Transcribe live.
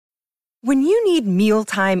When you need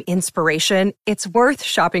mealtime inspiration, it's worth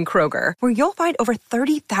shopping Kroger, where you'll find over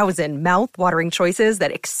 30,000 mouth-watering choices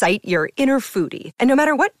that excite your inner foodie. And no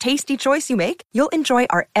matter what tasty choice you make, you'll enjoy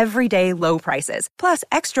our everyday low prices, plus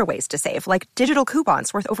extra ways to save, like digital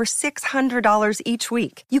coupons worth over $600 each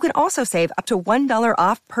week. You can also save up to $1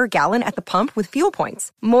 off per gallon at the pump with fuel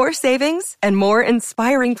points. More savings and more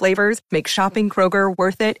inspiring flavors make shopping Kroger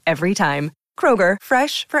worth it every time. Kroger,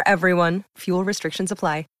 fresh for everyone. Fuel restrictions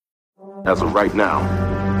apply. As of right now,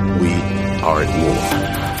 we are at war.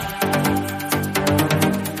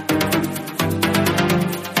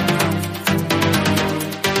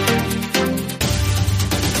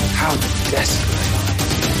 How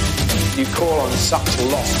desperate you call on such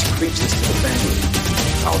lost creatures to defend you.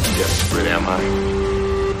 How desperate am I?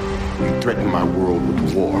 You threaten my world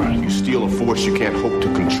with war. You steal a force you can't hope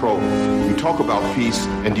to control. You talk about peace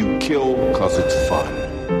and you kill because it's fun.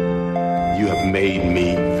 You have made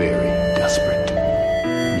me very desperate.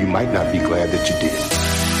 You might not be glad that you did.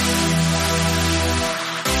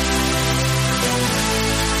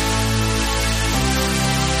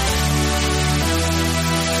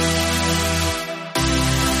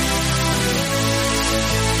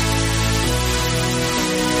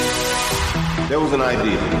 There was an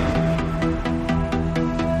idea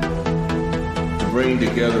to bring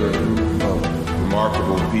together a group of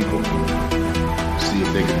remarkable people, see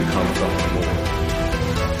if they could become something more.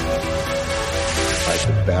 Like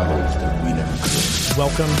the battles that we never could.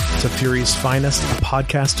 Welcome to Fury's Finest, a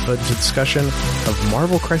podcast devoted to discussion of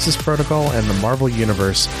Marvel Crisis Protocol and the Marvel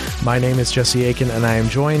Universe. My name is Jesse Aiken, and I am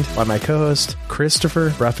joined by my co-host,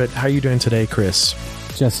 Christopher Ruffett. How are you doing today, Chris?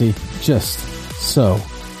 Jesse, just so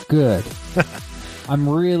good. I'm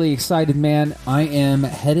really excited, man. I am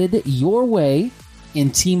headed your way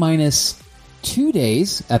in T-minus 2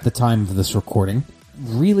 days at the time of this recording.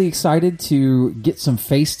 Really excited to get some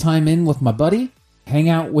FaceTime in with my buddy, hang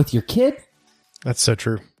out with your kid. That's so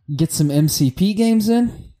true. Get some MCP games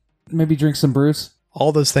in, maybe drink some brews.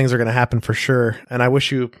 All those things are going to happen for sure, and I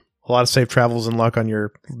wish you a lot of safe travels and luck on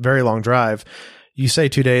your very long drive. You say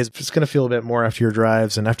 2 days, it's going to feel a bit more after your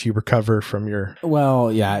drives and after you recover from your...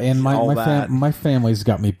 Well, yeah, and my family's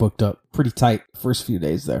got me booked up pretty tight first few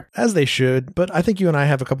days there. As they should, but I think you and I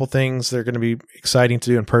have a couple things that are going to be exciting to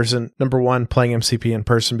do in person. Number one, playing MCP in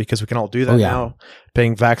person because we can all do that now.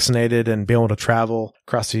 Being vaccinated and being able to travel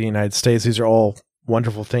across the United States. These are all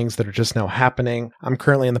wonderful things that are just now happening. I'm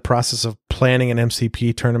currently in the process of planning an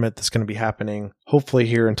MCP tournament that's going to be happening hopefully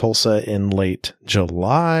here in Tulsa in late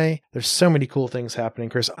July. There's so many cool things happening,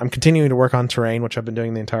 Chris. I'm continuing to work on terrain, which I've been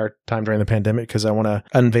doing the entire time during the pandemic because I want to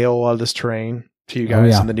unveil a lot of this terrain to you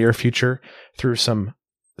guys in the near future through some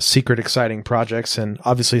secret exciting projects and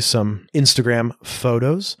obviously some Instagram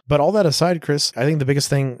photos. But all that aside, Chris, I think the biggest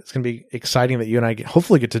thing that's going to be exciting that you and I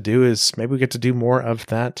hopefully get to do is maybe we get to do more of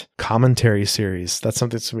that commentary series. That's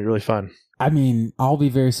something that's going to be really fun. I mean, I'll be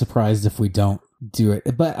very surprised if we don't do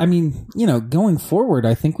it. But I mean, going forward,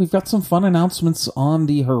 I think we've got some fun announcements on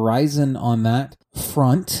the horizon on that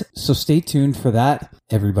front. So stay tuned for that,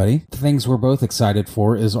 everybody. The things we're both excited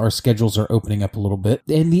for is our schedules are opening up a little bit.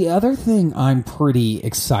 And the other thing I'm pretty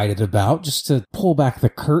excited about, just to pull back the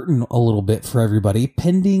curtain a little bit for everybody,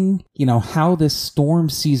 pending, how this storm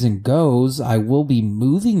season goes, I will be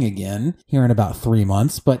moving again here in about 3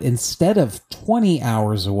 months. But instead of 20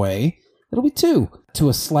 hours away, it'll be 2 to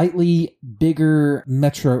a slightly bigger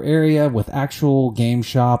metro area with actual game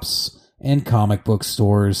shops and comic book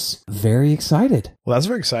stores. Very excited. Well, that's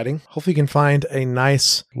very exciting. Hopefully you can find a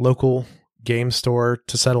nice local game store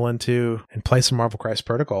to settle into and play some Marvel Crisis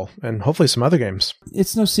Protocol and hopefully some other games.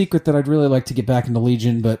 It's no secret that I'd really like to get back into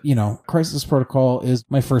Legion, but, Crisis Protocol is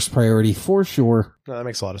my first priority for sure. No, that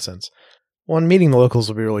makes a lot of sense. Well, and meeting the locals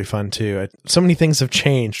will be really fun, too. So many things have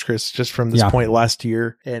changed, Chris, just from this point last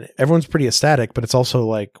year. And everyone's pretty ecstatic, but it's also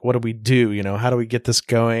like, what do we do? How do we get this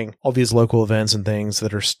going? All these local events and things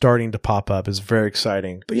that are starting to pop up is very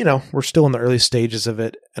exciting. But, we're still in the early stages of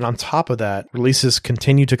it. And on top of that, releases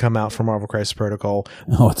continue to come out for Marvel Crisis Protocol.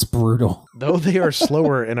 Oh, it's brutal. Though they are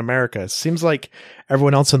slower in America. It seems like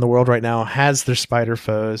everyone else in the world right now has their Spider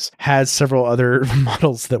Foes, has several other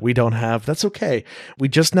models that we don't have. That's okay. We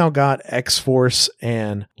just now got X-Force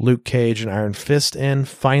and Luke Cage and Iron Fist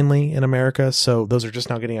finally in America. So those are just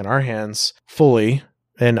now getting in our hands fully.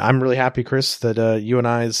 And I'm really happy, Chris, that you and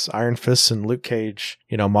I's Iron Fist and Luke Cage,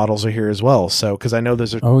 models are here as well. So, because I know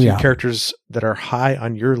those are two characters that are high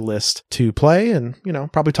on your list to play and,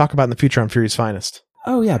 probably talk about in the future on Fury's Finest.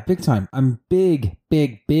 Oh, yeah, big time. I'm big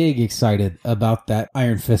excited about that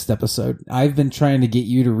Iron Fist episode. I've been trying to get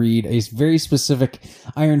you to read a very specific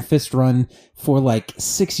Iron Fist run for like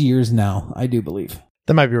 6 years now, I do believe.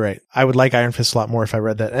 That might be right. I would like Iron Fist a lot more if I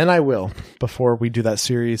read that, and I will before we do that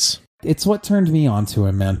series. It's what turned me on to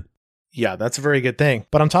him, man. Yeah, that's a very good thing.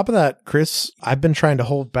 But on top of that, Chris, I've been trying to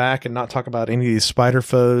hold back and not talk about any of these spider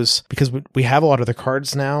foes because we have a lot of the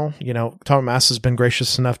cards now. You know, Tom Mass has been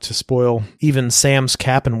gracious enough to spoil even Sam's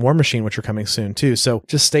Cap and War Machine, which are coming soon too. So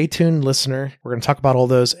just stay tuned, listener. We're going to talk about all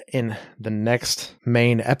those in the next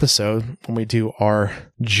main episode when we do our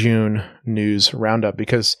June news roundup,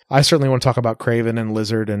 because I certainly want to talk about Kraven and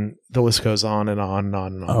Lizard, and the list goes on and on and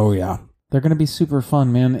on and on. Oh, yeah. They're going to be super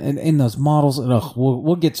fun, man. And in those models,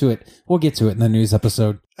 we'll get to it. We'll get to it in the news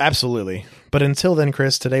episode. Absolutely. But until then,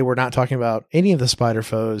 Chris, today we're not talking about any of the spider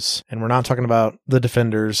foes, and we're not talking about the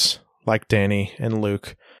defenders like Danny and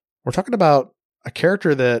Luke. We're talking about a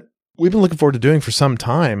character that we've been looking forward to doing for some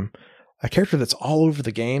time, a character that's all over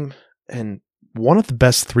the game, and one of the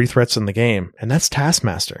best 3 threats in the game, and that's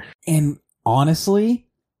Taskmaster. And honestly,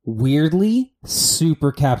 weirdly,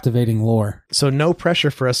 super captivating lore. So no pressure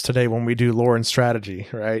for us today when we do lore and strategy,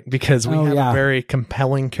 right? Because we have a very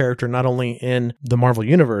compelling character, not only in the Marvel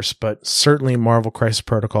Universe, but certainly Marvel Crisis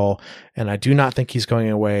Protocol. And I do not think he's going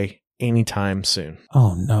away anytime soon.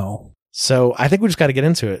 Oh, no. So I think we just got to get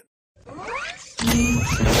into it.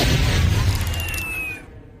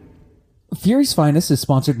 Fury's Finest is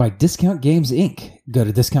sponsored by Discount Games Inc. Go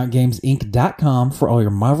to discountgamesinc.com for all your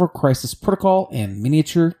Marvel Crisis Protocol and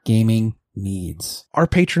miniature gaming needs. Our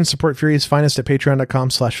patrons support Fury's Finest at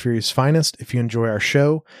patreon.com/Fury's Finest. If you enjoy our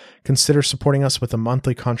show, consider supporting us with a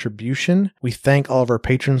monthly contribution. We thank all of our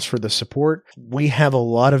patrons for the support. We have a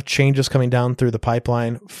lot of changes coming down through the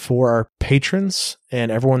pipeline for our patrons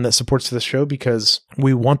and everyone that supports the show, because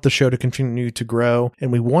we want the show to continue to grow,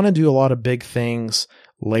 and we want to do a lot of big things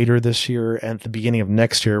later this year and at the beginning of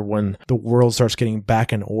next year when the world starts getting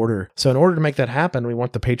back in order. So in order to make that happen, we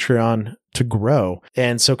want the Patreon to grow.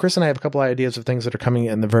 And so Chris and I have a couple of ideas of things that are coming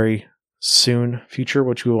in the very soon future,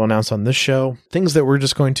 which we will announce on this show. Things that we're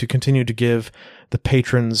just going to continue to give the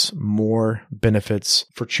patrons more benefits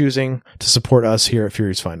for choosing to support us here at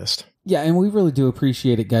Fury's Finest. Yeah, and we really do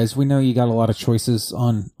appreciate it, guys. We know you got a lot of choices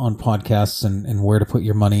on podcasts and where to put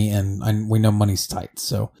your money, and we know money's tight.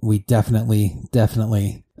 So we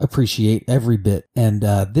definitely appreciate every bit. And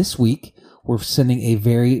this week, we're sending a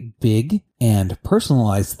very big and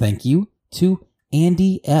personalized thank you to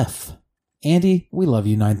Andy F. Andy, we love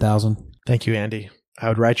you, 9000. Thank you, Andy. I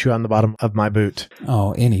would write you on the bottom of my boot.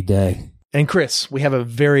 Oh, any day. And Chris, we have a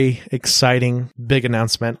very exciting, big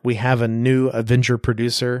announcement. We have a new Avenger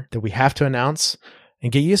producer that we have to announce,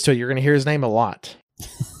 and get used to it. You're going to hear his name a lot.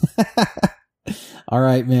 All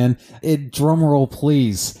right, man. Drum roll,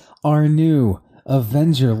 please. Our new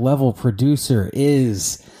Avenger level producer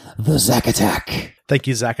is the Zack Attack. Thank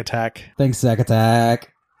you, Zack Attack. Thanks, Zack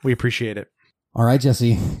Attack. We appreciate it. All right,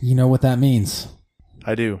 Jesse, you know what that means.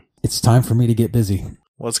 I do. It's time for me to get busy.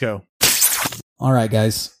 Let's go. All right,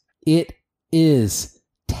 guys. It is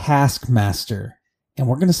Taskmaster. And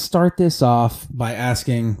we're going to start this off by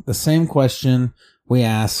asking the same question we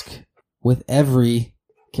ask with every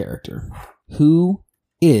character. Who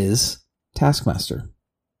is Taskmaster?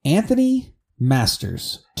 Anthony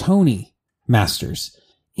Masters, Tony Masters,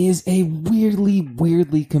 is a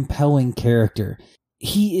weirdly compelling character.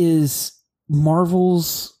 He is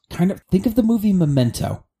Marvel's kind of, think of the movie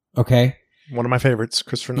Memento, okay? One of my favorites,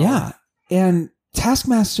 Christopher Nolan. Yeah, and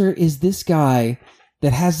Taskmaster is this guy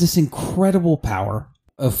that has this incredible power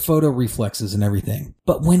of photo reflexes and everything.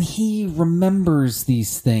 But when he remembers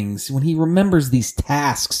these things, when he remembers these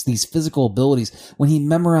tasks, these physical abilities, when he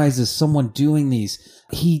memorizes someone doing these,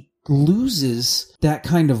 he loses that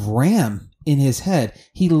kind of RAM in his head.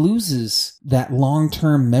 He loses that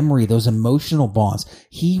long-term memory, those emotional bonds.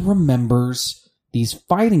 He remembers these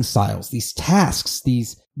fighting styles, these tasks,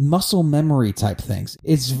 these muscle memory type things.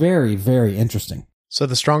 It's very, very interesting. So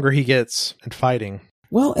the stronger he gets at fighting.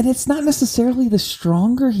 Well, and it's not necessarily the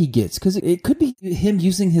stronger he gets, because it could be him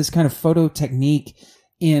using his kind of photo technique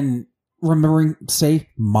in remembering, say,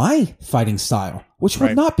 my fighting style, which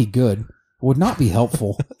would not be good, would not be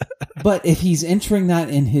helpful. But if he's entering that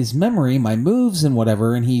in his memory, my moves and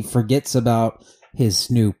whatever, and he forgets about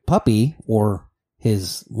his new puppy or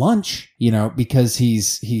his lunch, because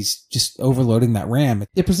he's just overloading that RAM.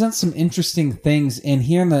 It presents some interesting things. And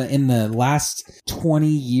here in the last 20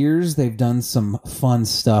 years, they've done some fun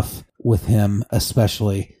stuff with him,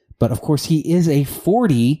 especially. But of course, he is a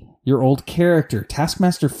 40-year-old character.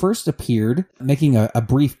 Taskmaster first appeared, making a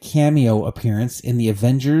brief cameo appearance in the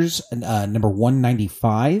Avengers number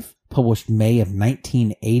 195, published May of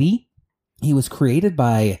 1980. He was created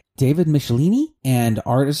by David Michelini and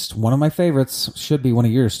artist, one of my favorites, should be one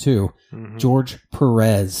of yours too, George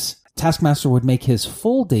Perez. Taskmaster would make his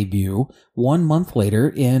full debut 1 month later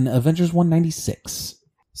in Avengers 196.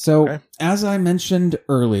 So, As I mentioned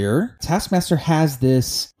earlier, Taskmaster has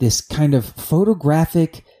this kind of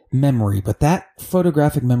photographic memory, but that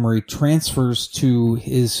photographic memory transfers to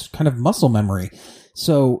his kind of muscle memory.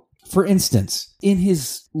 So, for instance, in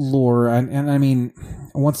his lore, and I mean,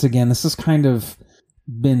 once again, this has kind of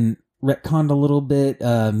been retconned a little bit,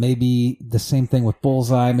 maybe the same thing with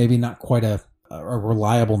Bullseye, maybe not quite a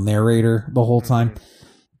reliable narrator the whole time,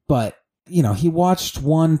 but he watched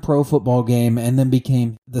one pro football game and then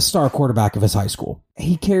became the star quarterback of his high school.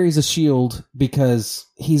 He carries a shield because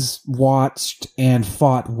he's watched and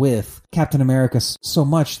fought with Captain America so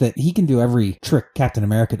much that he can do every trick Captain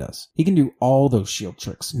America does. He can do all those shield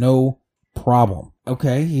tricks. No problem.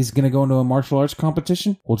 Okay, he's going to go into a martial arts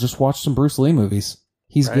competition. We'll just watch some Bruce Lee movies.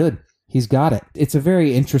 He's good. He's got it. It's a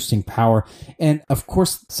very interesting power. And of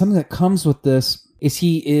course, something that comes with this is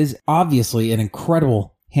he is obviously an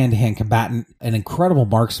incredible hand-to-hand combatant, an incredible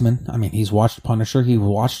marksman. I mean, he's watched Punisher, he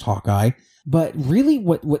watched Hawkeye. But really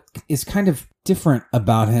what is kind of different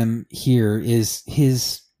about him here is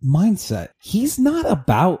his mindset. He's not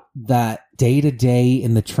about that day-to-day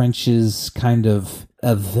in the trenches kind of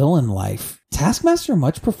a villain life. Taskmaster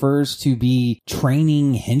much prefers to be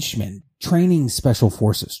training henchmen, training special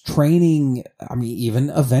forces, training, even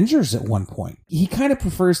Avengers at one point. He kind of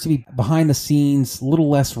prefers to be behind the scenes, a little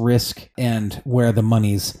less risk, and where the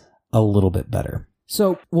money's a little bit better.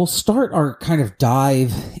 So we'll start our kind of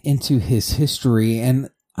dive into his history, and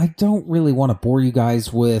I don't really want to bore you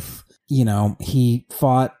guys with, he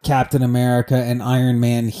fought Captain America and Iron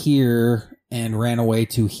Man here and ran away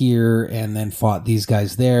to here and then fought these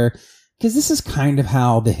guys there. Because this is kind of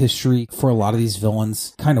how the history for a lot of these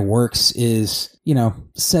villains kind of works is,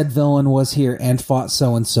 said villain was here and fought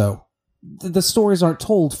so-and-so. The stories aren't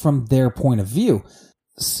told from their point of view.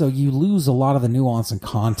 So you lose a lot of the nuance and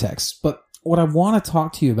context. But what I want to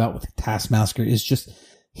talk to you about with Taskmaster is just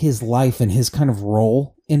his life and his kind of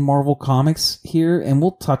role in Marvel Comics here. And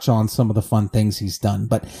we'll touch on some of the fun things he's done.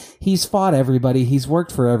 But he's fought everybody. He's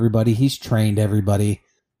worked for everybody. He's trained everybody.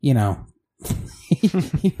 He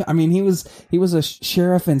was a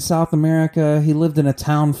sheriff in South America. He lived in a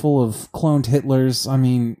town full of cloned Hitlers.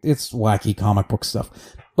 It's wacky comic book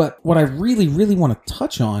stuff. But what I really, really want to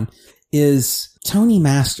touch on is Tony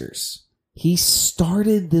Masters. He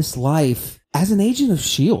started this life as an agent of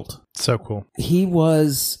S.H.I.E.L.D. So cool. He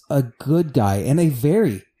was a good guy and a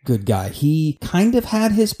very good guy. He kind of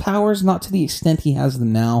had his powers, not to the extent he has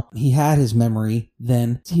them now. He had his memory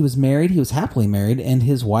then. He was married. He was happily married. And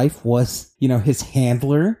his wife was, his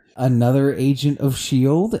handler, another agent of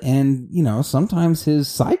S.H.I.E.L.D. and, sometimes his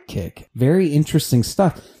sidekick. Very interesting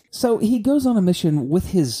stuff. So he goes on a mission with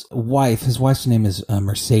his wife. His wife's name is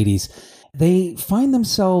Mercedes. They find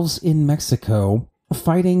themselves in Mexico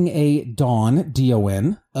fighting a Dawn,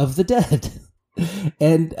 D-O-N, of the dead.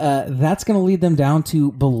 And that's going to lead them down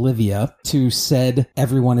to Bolivia, to said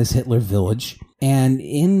everyone is Hitler village. And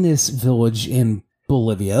in this village in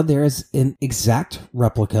Bolivia, there is an exact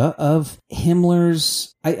replica of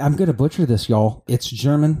Himmler's, I'm going to butcher this, y'all. It's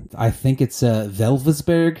German. I think it's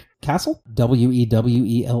Wewelsburg Castle,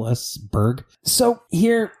 W-E-W-E-L-S Berg. So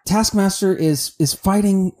here, Taskmaster is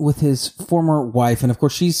fighting with his former wife. And of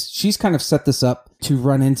course, she's kind of set this up to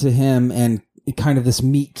run into him and kind of this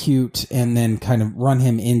meet cute and then kind of run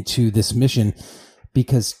him into this mission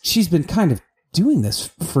because she's been kind of doing this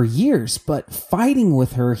for years, but fighting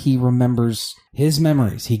with her, he remembers his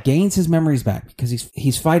memories. He gains his memories back because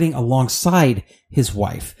he's fighting alongside his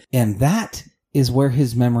wife. And that is where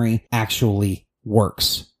his memory actually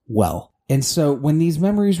works well. And so when these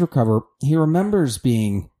memories recover, he remembers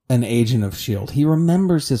being an agent of S.H.I.E.L.D. He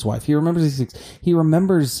remembers his wife. He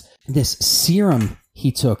remembers this serum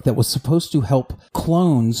he took that was supposed to help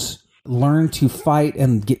clones learn to fight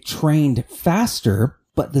and get trained faster.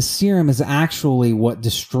 But the serum is actually what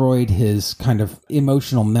destroyed his kind of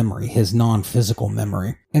emotional memory, his non-physical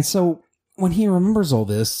memory. And so when he remembers all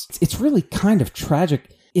this, it's really kind of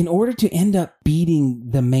tragic. In order to end up beating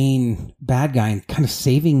the main bad guy and kind of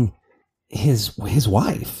saving his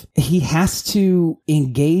wife, he has to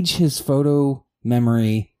engage his photo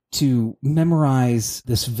memory to memorize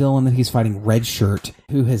this villain that he's fighting, Red Shirt,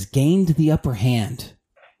 who has gained the upper hand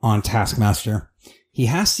on Taskmaster. He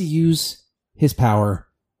has to use his power,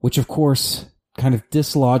 which of course kind of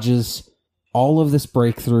dislodges all of this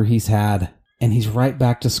breakthrough he's had, and he's right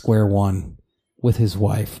back to square one with his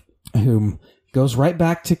wife, whom goes right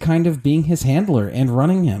back to kind of being his handler and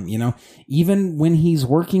running him. Even when he's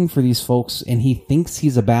working for these folks and he thinks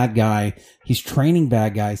he's a bad guy, he's training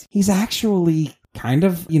bad guys, he's actually kind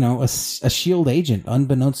of, a S.H.I.E.L.D. agent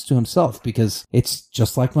unbeknownst to himself, because it's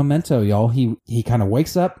just like Memento, y'all. He kind of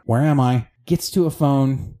wakes up, where am I? Gets to a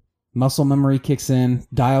phone, muscle memory kicks in,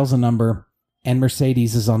 dials a number, and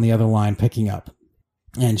Mercedes is on the other line picking up.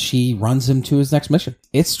 And she runs him to his next mission.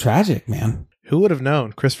 It's tragic, man. Who would have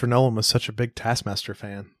known Christopher Nolan was such a big Taskmaster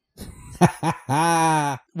fan?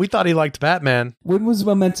 We thought he liked Batman. When was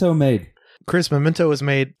Memento made? Chris, Memento was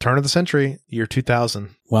made turn of the century, year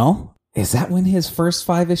 2000. Well, is that when his first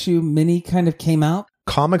 5-issue mini kind of came out?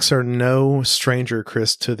 Comics are no stranger,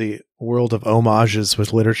 Chris, to the world of homages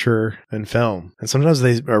with literature and film. And sometimes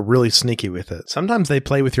they are really sneaky with it. Sometimes they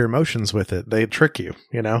play with your emotions with it. They trick you,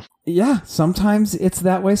 Yeah, sometimes it's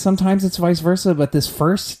that way. Sometimes it's vice versa. But this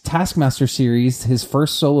first Taskmaster series, his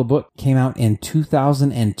first solo book, came out in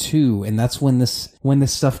 2002. And that's when this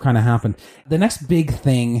stuff kind of happened. The next big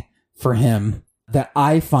thing for him that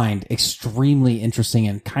I find extremely interesting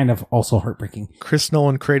and kind of also heartbreaking. Chris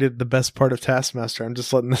Nolan created the best part of Taskmaster. I'm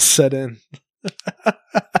just letting this set in.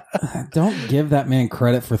 Don't give that man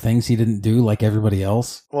credit for things he didn't do like everybody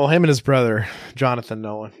else. Well, him and his brother, Jonathan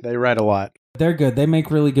Nolan, they write a lot. They're good. They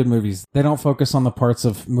make really good movies. They don't focus on the parts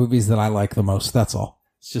of movies that I like the most. That's all.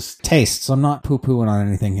 It's just tastes. I'm not poo-pooing on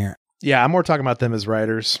anything here. Yeah, I'm more talking about them as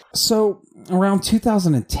writers. So around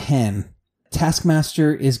 2010,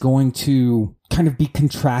 Taskmaster is going to kind of be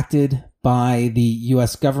contracted by the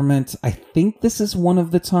U.S. government. I think this is one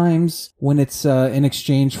of the times when it's in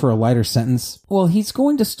exchange for a lighter sentence. Well, he's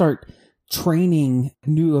going to start training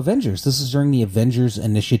new Avengers. This is during the Avengers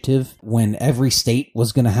Initiative, when every state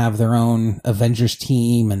was going to have their own Avengers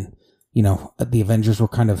team, and, the Avengers were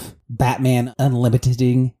kind of Batman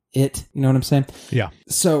unlimiteding it. You know what I'm saying? Yeah.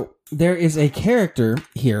 So there is a character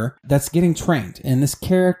here that's getting trained, and this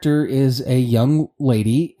character is a young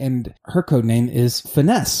lady, and her code name is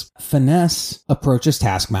Finesse. Finesse approaches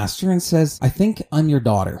Taskmaster and says, I think I'm your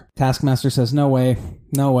daughter. Taskmaster says, no way,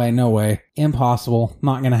 no way, no way. Impossible.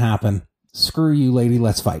 Not going to happen. Screw you, lady.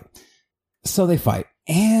 Let's fight. So they fight.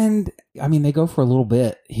 And I mean, they go for a little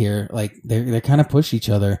bit here. Like they kind of push each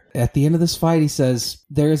other. At the end of this fight, he says,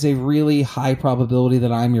 there is a really high probability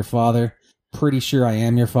that I'm your father. Pretty sure I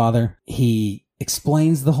am your father. He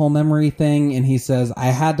explains the whole memory thing, and he says, I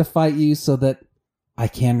had to fight you so that I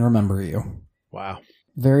can remember you. Wow.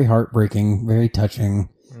 Very heartbreaking, very touching,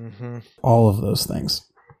 all of those things.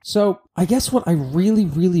 So I guess what I really,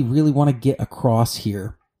 really, really want to get across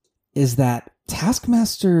here is that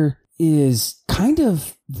Taskmaster is kind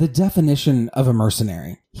of the definition of a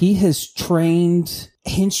mercenary. He has trained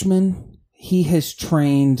henchmen. He has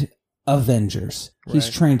trained Avengers. Right. He's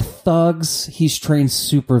trained thugs. He's trained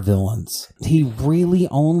supervillains. He really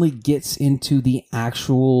only gets into the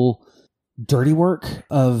actual dirty work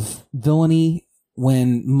of villainy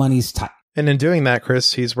when money's tight. And in doing that,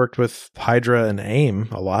 Chris, he's worked with Hydra and AIM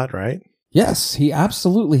a lot, right? Yes, he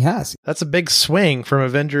absolutely has. That's a big swing from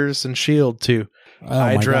Avengers and S.H.I.E.L.D. to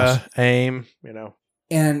Hydra, AIM,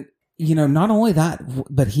 And, not only that,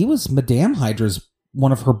 but he was Madame Hydra's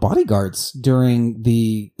one of her bodyguards during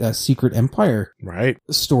the Secret Empire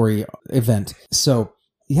story event. So,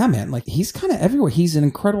 yeah, man, he's kind of everywhere. He's an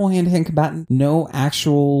incredible hand-to-hand combatant. No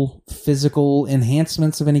actual physical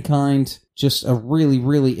enhancements of any kind. Just a really,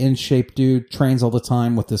 really in-shape dude. Trains all the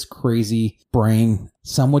time with this crazy brain.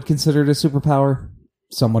 Some would consider it a superpower.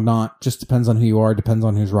 Some would not. Just depends on who you are. Depends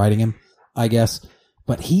on who's writing him, I guess.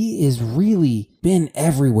 But he is really been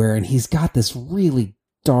everywhere, and he's got this really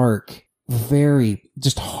dark, very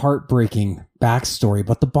just heartbreaking backstory.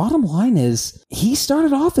 But the bottom line is he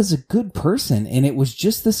started off as a good person, and it was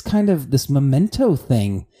just this Memento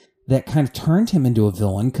thing that kind of turned him into a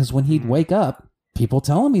villain, because when he'd wake up, people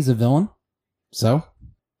tell him he's a villain. So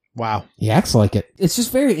wow, he acts like it. It's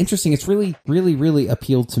just very interesting. It's really, really, really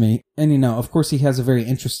appealed to me. And, of course, he has a very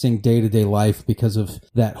interesting day-to-day life because of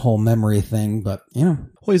that whole memory thing. But, Well,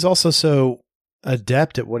 he's also so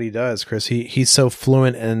adept at what he does, Chris. He's so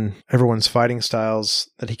fluent in everyone's fighting styles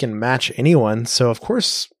that he can match anyone. So, of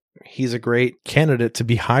course, he's a great candidate to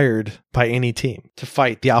be hired by any team to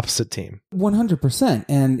fight the opposite team. 100%.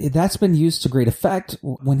 And that's been used to great effect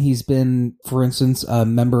when he's been, for instance, a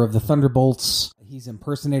member of the Thunderbolts. He's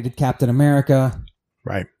impersonated Captain America.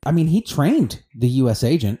 Right. I mean, he trained the U.S.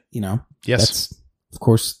 agent, Yes. That's, of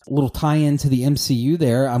course, a little tie-in to the MCU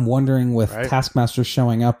there. I'm wondering with Taskmaster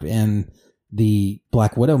showing up in the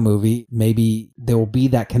Black Widow movie, maybe there will be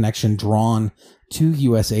that connection drawn to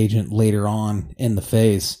U.S. agent later on in the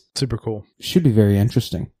phase. Super cool. Should be very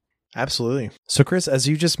interesting. Absolutely. So, Chris, as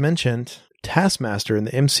you just mentioned, Taskmaster in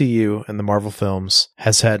the MCU and the Marvel films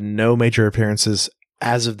has had no major appearances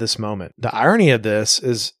as of this moment. The irony of this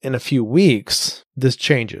is in a few weeks, this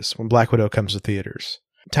changes when Black Widow comes to theaters.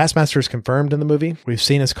 Taskmaster is confirmed in the movie. We've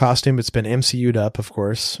seen his costume. It's been MCU'd up, of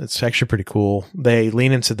course. It's actually pretty cool. They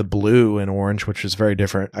lean into the blue and orange, which is very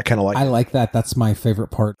different. I like that. That's my favorite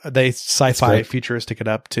part. They sci-fi futuristic it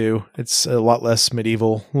up too. It's a lot less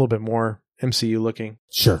medieval, a little bit more MCU looking.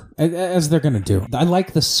 Sure. As they're going to do. I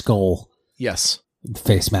like the skull. Yes.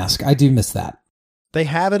 Face mask. I do miss that. They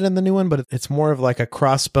have it in the new one, but it's more of like a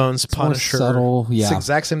Crossbones Punisher. More subtle, yeah. It's the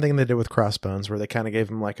exact same thing they did with Crossbones, where they kind of gave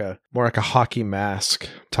him more like a hockey mask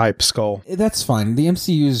type skull. That's fine. The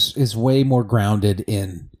MCU is way more grounded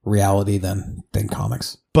in reality than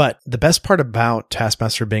comics. But the best part about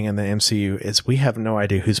Taskmaster being in the MCU is we have no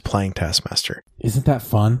idea who's playing Taskmaster. Isn't that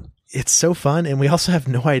fun? It's so fun, and we also have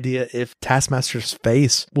no idea if Taskmaster's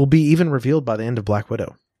face will be even revealed by the end of Black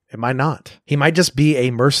Widow. It might not. He might just be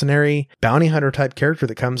a mercenary bounty hunter type character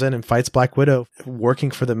that comes in and fights Black Widow,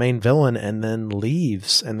 working for the main villain, and then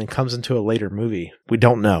leaves and then comes into a later movie. We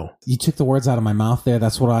don't know. You took the words out of my mouth there.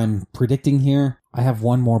 That's what I'm predicting here. I have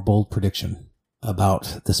one more bold prediction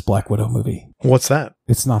about this Black Widow movie. What's that?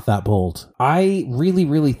 It's not that bold. I really,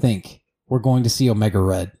 really think we're going to see Omega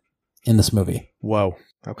Red in this movie. Whoa.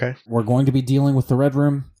 Okay. We're going to be dealing with the Red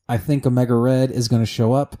Room. I think Omega Red is going to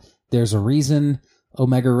show up. There's a reason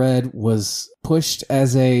Omega Red was pushed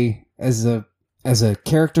as a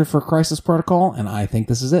character for Crisis Protocol, and I think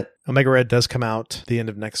this is it. Omega Red does come out the end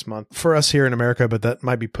of next month for us here in America, but that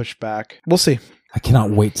might be pushed back. We'll see. I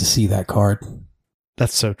cannot wait to see that card.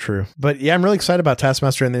 That's so true. But yeah, I'm really excited about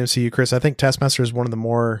Taskmaster in the MCU, Chris. I think Taskmaster is one of the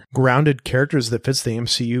more grounded characters that fits the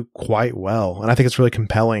MCU quite well, and I think it's really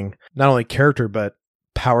compelling, not only character, but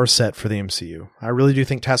power set for the MCU. I really do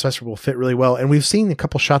think Taskmaster will fit really well. And we've seen a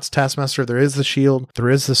couple shots of Taskmaster. There is the shield, there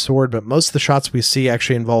is the sword, but most of the shots we see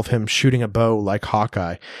actually involve him shooting a bow like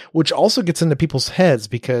Hawkeye, which also gets into people's heads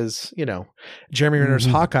because, Jeremy Renner's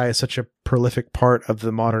Hawkeye is such a prolific part of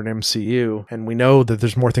the modern MCU. And we know that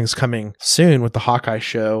there's more things coming soon with the Hawkeye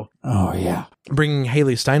show. Oh, yeah. Bringing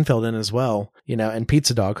Haley Steinfeld in as well, and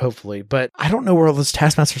Pizza Dog, hopefully. But I don't know where all this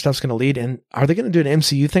Taskmaster stuff's going to lead. And are they going to do an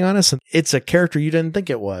MCU thing on us? And it's a character you didn't think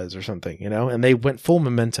it was or something, and they went full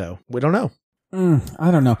Memento. We don't know. I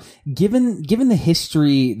don't know. Given the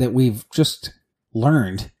history that we've just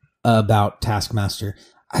learned about Taskmaster,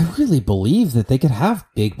 I really believe that they could have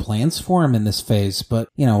big plans for him in this phase. But,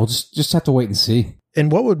 we'll just have to wait and see. And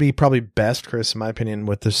what would be probably best, Chris, in my opinion,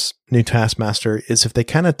 with this new Taskmaster is if they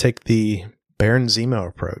kind of take the Baron Zemo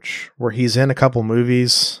approach, where he's in a couple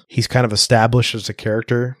movies, he's kind of established as a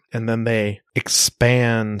character, and then they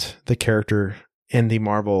expand the character in the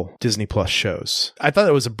Marvel Disney Plus shows. I thought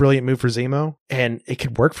it was a brilliant move for Zemo, and it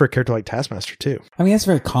could work for a character like Taskmaster too. I mean, that's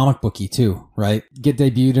very comic booky too, right? Get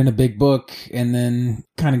debuted in a big book and then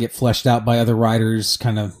kind of get fleshed out by other writers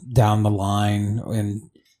kind of down the line and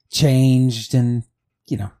changed, and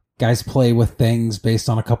guys play with things based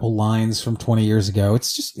on a couple lines from 20 years ago.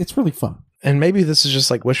 It's really fun. And maybe this is just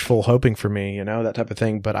like wishful hoping for me, that type of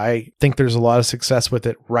thing. But I think there's a lot of success with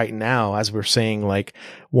it right now, as we're seeing like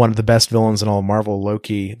one of the best villains in all of Marvel,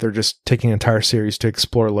 Loki. They're just taking an entire series to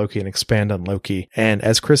explore Loki and expand on Loki. And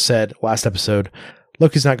as Chris said last episode,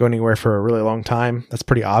 Loki's not going anywhere for a really long time. That's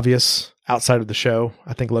pretty obvious. Outside of the show,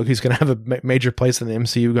 I think Loki's going to have a major place in the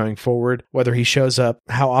MCU going forward. Whether he shows up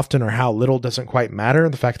how often or how little doesn't quite matter.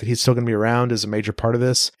 The fact that he's still going to be around is a major part of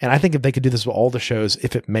this. And I think if they could do this with all the shows,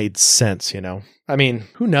 if it made sense, I mean,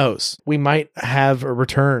 who knows? We might have a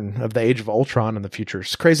return of the Age of Ultron in the future.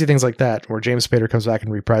 Crazy things like that, where James Spader comes back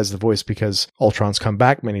and reprises the voice because Ultron's come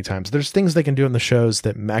back many times. There's things they can do in the shows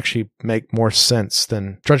that actually make more sense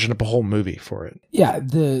than dredging up a whole movie for it. Yeah,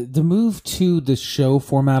 the move to the show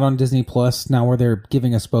format on Disney Plus, now where they're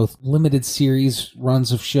giving us both limited series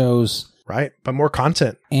runs of shows. Right, but more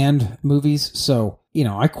content. And movies. So,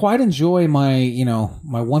 I quite enjoy my,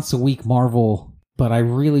 my once a week Marvel, but I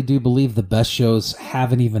really do believe the best shows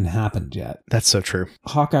haven't even happened yet. That's so true.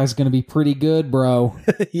 Hawkeye's going to be pretty good, bro.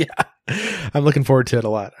 Yeah. I'm looking forward to it a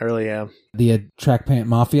lot. I really am. The Track Pant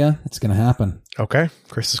Mafia, it's going to happen. Okay.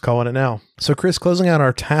 Chris is calling it now. So, Chris, closing out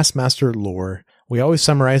our Taskmaster lore, we always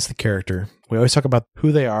summarize the character. We always talk about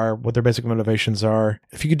who they are, what their basic motivations are.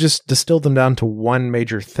 If you could just distill them down to one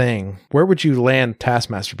major thing, where would you land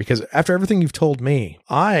Taskmaster? Because after everything you've told me,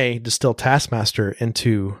 I distill Taskmaster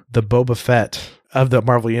into the Boba Fett of the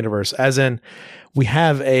Marvel Universe. As in, we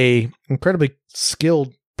have a incredibly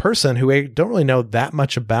skilled person who I don't really know that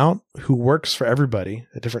much about, who works for everybody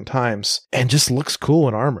at different times and just looks cool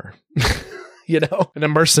in armor, and a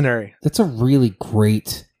mercenary. That's a really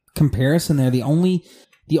great comparison there. The only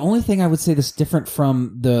thing I would say that's different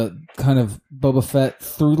from the kind of Boba Fett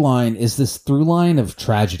through line is this through line of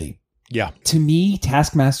tragedy. Yeah. To me,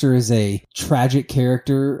 Taskmaster is a tragic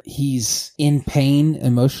character. He's in pain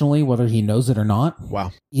emotionally, whether he knows it or not.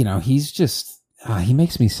 Wow. He's just, he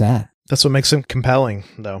makes me sad. That's what makes him compelling,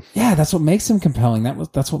 though. Yeah, that's what makes him compelling.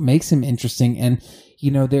 That's what makes him interesting. And,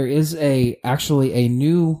 there is actually a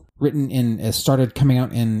new started coming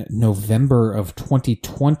out in November of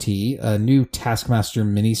 2020, a new Taskmaster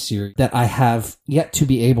miniseries that I have yet to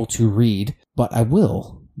be able to read, but I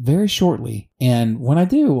will very shortly. And when I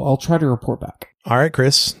do, I'll try to report back. All right,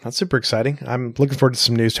 Chris, that's super exciting. I'm looking forward to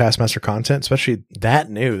some new Taskmaster content, especially that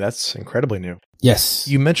new. That's incredibly new. Yes.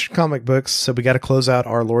 You mentioned comic books, so we got to close out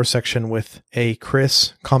our lore section with a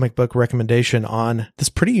Chris comic book recommendation on this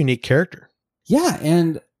pretty unique character. Yeah,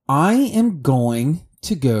 and I am going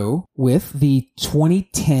to go with the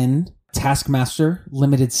 2010 Taskmaster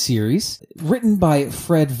limited series, written by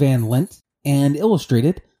Fred Van Lent and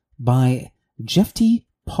illustrated by Jeff T.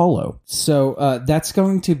 Paulo. So that's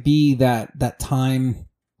going to be that time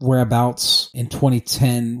whereabouts in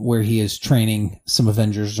 2010 where he is training some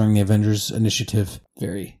Avengers during the Avengers Initiative.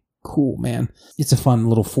 Very cool, man. It's a fun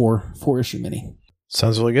little four-issue mini.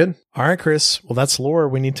 Sounds really good. All right, Chris. Well, that's lore.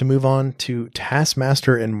 We need to move on to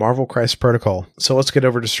Taskmaster and Marvel Crisis Protocol. So let's get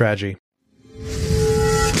over to strategy.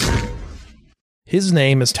 His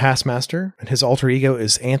name is Taskmaster, and his alter ego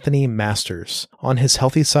is Anthony Masters. On his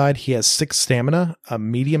healthy side, he has 6 stamina, a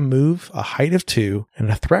medium move, a height of 2, and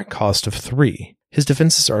a threat cost of 3. His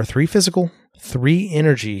defenses are 3 physical, 3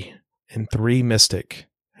 energy, and 3 mystic.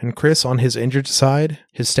 And Chris, on his injured side,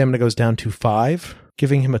 his stamina goes down to 5,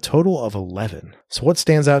 giving him a total of 11. So what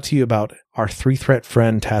stands out to you about our 3-threat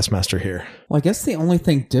friend Taskmaster here? Well, I guess the only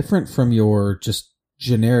thing different from your just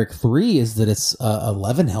generic 3 is that it's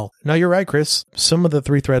 11 health. No, you're right, Chris. Some of the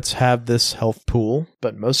 3 threats have this health pool,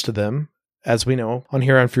 but most of them, as we know on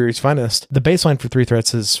here on Fury's Finest, the baseline for 3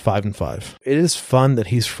 threats is 5 and 5. It is fun that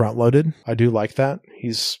he's front-loaded. I do like that.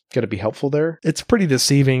 He's going to be helpful there. It's pretty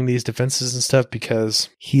deceiving, these defenses and stuff, because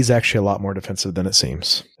he's actually a lot more defensive than it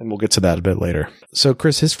seems. And we'll get to that a bit later. So,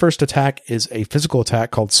 Chris, his first attack is a physical attack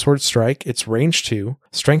called Sword Strike. It's range 2,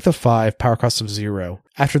 strength of 5, power cost of 0.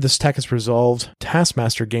 After this attack is resolved,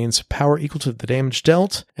 Taskmaster gains power equal to the damage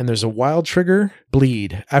dealt, and there's a wild trigger,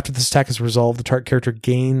 Bleed. After this attack is resolved, the target character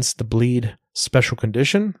gains the Bleed special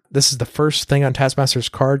condition. This is the first thing on Taskmaster's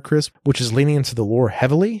card, Chris, which is leaning into the lore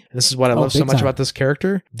heavily. And this is what I love so much about this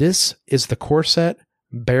character. This is the core set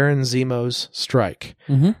Baron Zemo's Strike.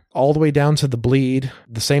 Mm-hmm. All the way down to the Bleed,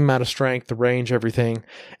 the same amount of strength, the range, everything.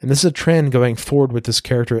 And this is a trend going forward with this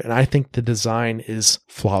character, and I think the design is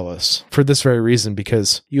flawless for this very reason,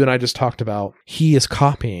 because you and I just talked about he is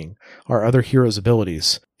copying our other heroes'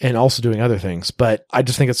 abilities and also doing other things. But I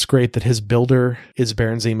just think it's great that his builder is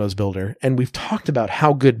Baron Zemo's builder, and we've talked about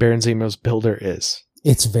how good Baron Zemo's builder is.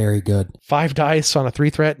 It's very good. 5 dice on a 3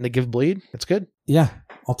 threat and they give Bleed. It's good. Yeah.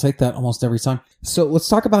 I'll take that almost every time. So let's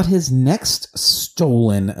talk about his next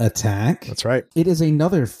stolen attack. That's right. It is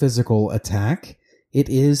another physical attack. It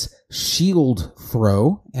is Shield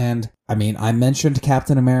Throw. And I mean, I mentioned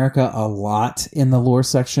Captain America a lot in the lore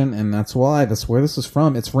section, and that's where this is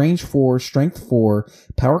from. It's range 4, strength 4,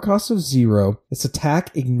 power cost of 0. Its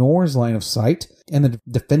attack ignores line of sight, and the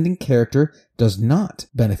defending character does not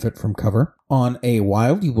benefit from cover. On a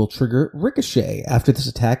wild, you will trigger Ricochet. After this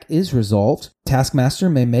attack is resolved, Taskmaster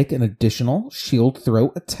may make an additional Shield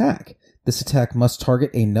Throw attack. This attack must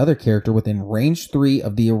target another character within range 3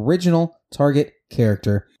 of the original target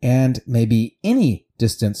character and may be any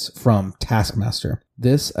distance from Taskmaster.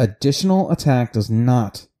 This additional attack does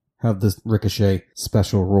not have the Ricochet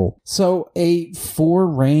special rule. So a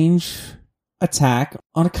 4-range attack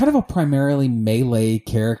on a kind of a primarily melee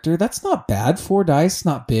character, that's not bad. 4 dice,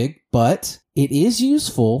 not big, but it is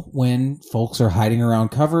useful when folks are hiding around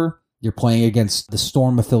cover. You're playing against the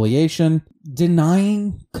Storm affiliation.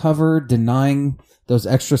 Denying cover, denying those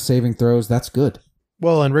extra saving throws, that's good.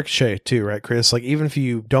 Well, and Ricochet too, right, Chris? Like, even if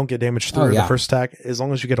you don't get damage through the first attack, as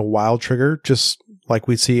long as you get a wild trigger, just like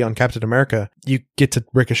we see on Captain America, you get to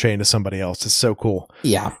ricochet into somebody else. It's so cool.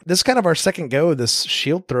 Yeah. This is kind of our second go of this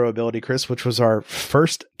shield throw ability, Chris, which was our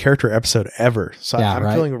first character episode ever. So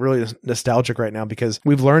I'm feeling really nostalgic right now because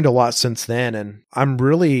we've learned a lot since then. And I'm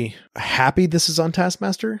really happy this is on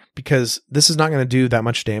Taskmaster because this is not going to do that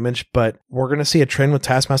much damage, but we're going to see a trend with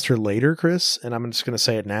Taskmaster later, Chris. And I'm just going to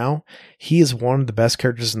say it now. He is one of the best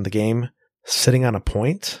characters in the game sitting on a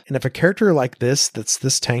point. And if a character like this, that's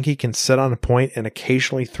this tanky, can sit on a point and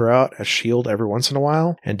occasionally throw out a shield every once in a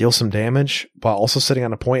while and deal some damage while also sitting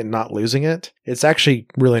on a point and not losing it, it's actually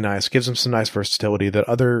really nice. Gives him some nice versatility that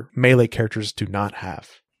other melee characters do not have.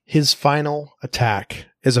 His final attack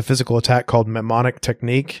is a physical attack called Mnemonic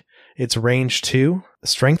Technique. It's range 2,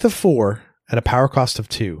 strength of 4, and a power cost of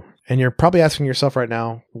 2. And you're probably asking yourself right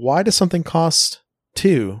now, why does something cost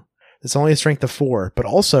 2? It's only a strength of 4, but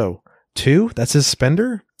also 2? That's his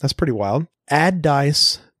spender? That's pretty wild. Add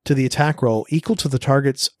dice to the attack roll equal to the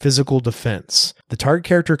target's physical defense. The target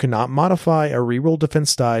character cannot modify a reroll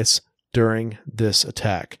defense dice during this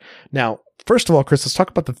attack. Now, first of all, Chris, let's talk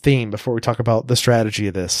about the theme before we talk about the strategy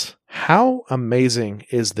of this. How amazing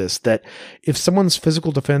is this that if someone's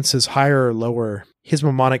physical defense is higher or lower, his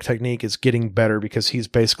Mnemonic Technique is getting better because he's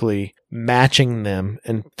basically matching them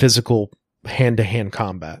in physical hand-to-hand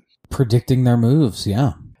combat. Predicting their moves,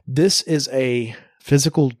 yeah. This is a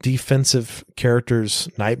physical defensive character's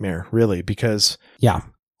nightmare, really, because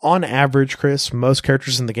on average, Chris, most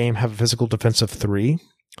characters in the game have a physical defense of 3.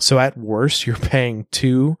 So at worst, you're paying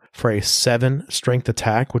 2 for a 7 strength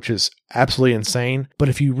attack, which is absolutely insane. But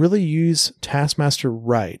if you really use Taskmaster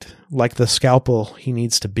right, like the scalpel he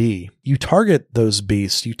needs to be, you target those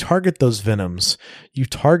beasts, you target those Venoms, you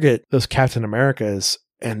target those Captain Americas,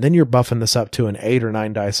 and then you're buffing this up to an 8 or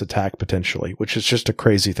 9 dice attack potentially, which is just a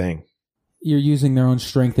crazy thing. You're using their own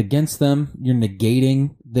strength against them. You're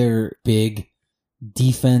negating their big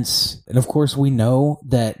defense. And of course, we know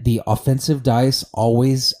that the offensive dice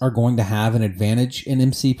always are going to have an advantage in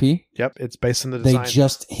MCP. Yep, it's based on the design. They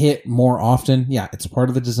just hit more often. Yeah, it's part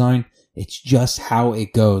of the design. It's just how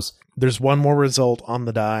it goes. There's one more result on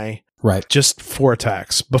the die. Right. Just 4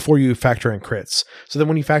 attacks before you factor in crits. So then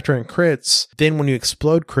when you factor in crits, then when you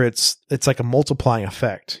explode crits, it's like a multiplying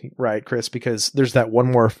effect, right, Chris? Because there's that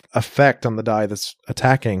one more effect on the die that's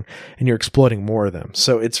attacking and you're exploding more of them.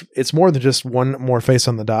 So it's more than just one more face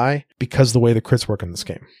on the die because of the way the crits work in this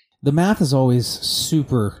game. The math is always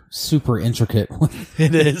super, super intricate with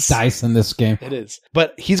it is. Dice in this game. It is.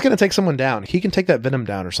 But he's going to take someone down. He can take that Venom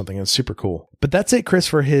down or something. It's super cool. But that's it, Chris,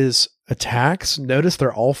 for his attacks. Notice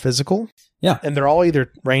they're all physical. Yeah. And they're all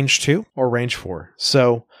either range 2 or range 4.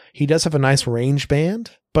 So he does have a nice range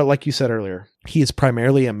band. But like you said earlier, he is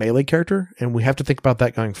primarily a melee character, and we have to think about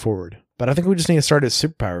that going forward. But I think we just need to start his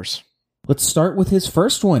superpowers. Let's start with his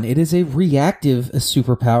first one. It is a reactive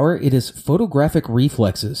superpower. It is photographic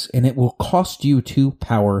reflexes, and it will cost you 2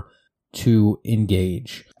 power to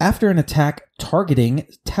engage. After an attack targeting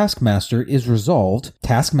Taskmaster is resolved,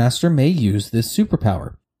 Taskmaster may use this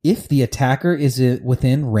superpower. If the attacker is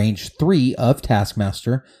within range 3 of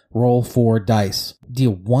Taskmaster, roll 4 dice.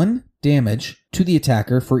 Deal 1 damage to the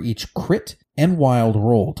attacker for each crit and wild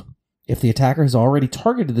rolled. If the attacker has already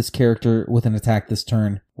targeted this character with an attack this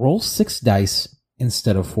turn, roll 6 dice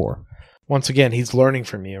instead of 4. Once again, he's learning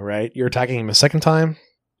from you, right? You're attacking him a second time,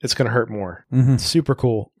 it's going to hurt more. Mm-hmm. Super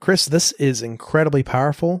cool. Chris, this is incredibly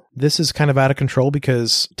powerful. This is kind of out of control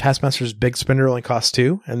because Taskmaster's big spender only costs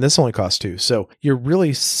 2, and this only costs 2. So you're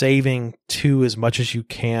really saving 2 as much as you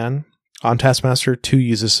can on Taskmaster to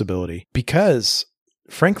use this ability. Because,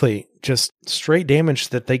 frankly, just straight damage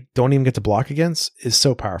that they don't even get to block against is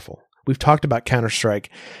so powerful. We've talked about Counter-Strike.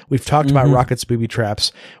 We've talked about Rocket's booby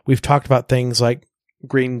traps. We've talked about things like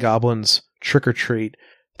Green Goblin's Trick or Treat.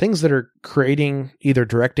 Things that are creating either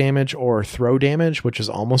direct damage or throw damage, which is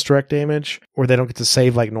almost direct damage, or they don't get to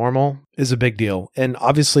save like normal, is a big deal. And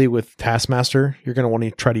obviously with Taskmaster, you're going to want to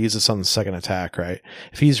try to use this on the second attack, right?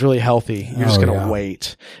 If he's really healthy, you're just going to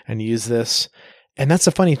wait and use this. And that's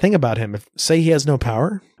the funny thing about him. If, say he has no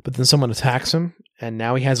power, but then someone attacks him, and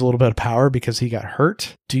now he has a little bit of power because he got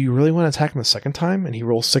hurt. Do you really want to attack him a second time? And he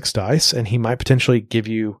rolls 6 dice, and he might potentially give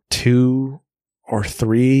you 2 or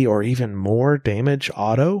 3 or even more damage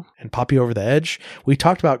auto and pop you over the edge. We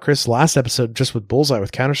talked about, Chris, last episode just with Bullseye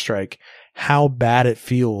with Counter-Strike, how bad it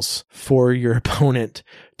feels for your opponent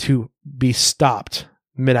to be stopped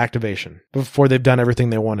mid-activation before they've done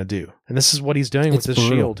everything they want to do. And this is what he's doing with this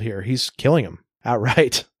shield here. He's killing him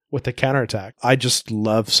outright with the counterattack. I just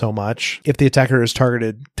love so much. If the attacker is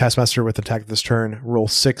targeted Taskmaster with attack this turn, roll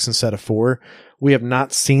 6 instead of 4. We have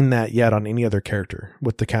not seen that yet on any other character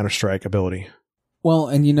with the Counter-Strike ability. Well,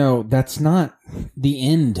 and you know, that's not the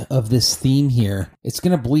end of this theme here. It's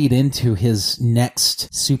going to bleed into his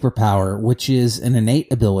next superpower, which is an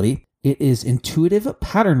innate ability. It is intuitive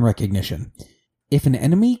pattern recognition. If an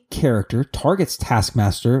enemy character targets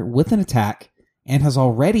Taskmaster with an attack and has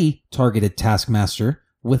already targeted Taskmaster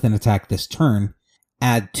with an attack this turn,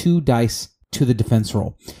 add 2 dice to the defense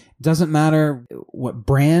roll. Doesn't matter what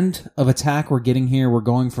brand of attack we're getting here. We're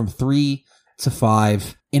going from 3 to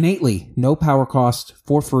 5. Innately, no power cost,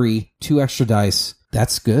 for free, 2 extra dice.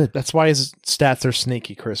 That's good. That's why his stats are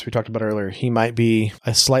sneaky, Chris. We talked about earlier. He might be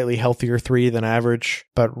a slightly healthier 3 than average,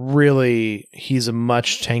 but really he's a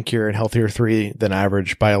much tankier and healthier 3 than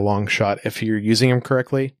average by a long shot if you're using him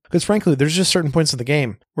correctly. Because frankly, there's just certain points in the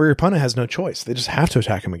game where your opponent has no choice. They just have to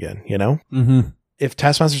attack him again, you know? Mm-hmm. If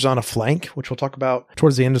Taskmaster's on a flank, which we'll talk about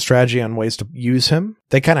towards the end of strategy on ways to use him,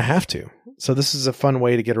 they kind of have to. So this is a fun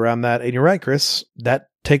way to get around that. And you're right, Chris. That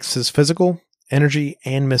takes his physical, energy,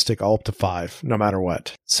 and mystic all up to 5, no matter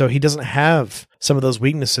what. So he doesn't have some of those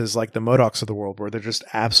weaknesses like the MODOKs of the world where they're just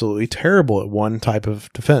absolutely terrible at one type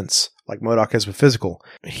of defense, like MODOK is with physical.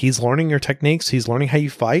 He's learning your techniques. He's learning how you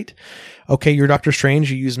fight. Okay, you're Doctor Strange.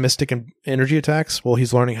 You use mystic and energy attacks. Well,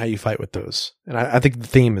 he's learning how you fight with those. And I think the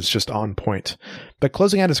theme is just on point. But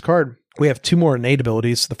closing out his card, we have 2 more innate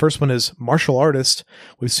abilities. The first one is Martial Artist.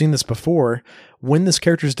 We've seen this before. When this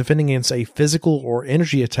character is defending against a physical or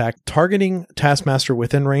energy attack targeting Taskmaster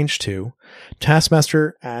within range 2,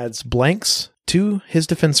 Taskmaster adds blanks to his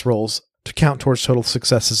defense rolls to count towards total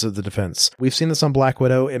successes of the defense. We've seen this on Black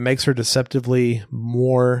Widow. It makes her deceptively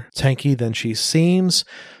more tanky than she seems.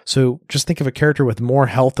 So just think of a character with more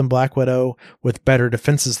health than Black Widow, with better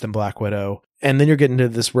defenses than Black Widow. And then you're getting into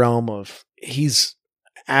this realm of he's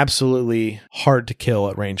absolutely hard to kill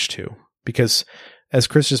at range 2. Because as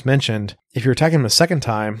Chris just mentioned, if you're attacking him a second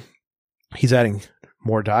time, he's adding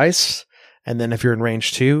more dice. And then if you're in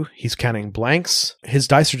range 2, he's counting blanks. His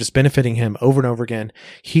dice are just benefiting him over and over again.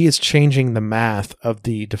 He is changing the math of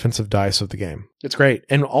the defensive dice of the game. It's great.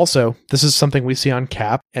 And also, this is something we see on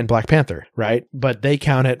Cap and Black Panther, right? But they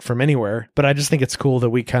count it from anywhere. But I just think it's cool that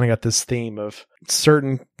we kind of got this theme of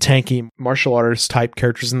certain tanky martial artist type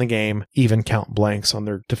characters in the game even count blanks on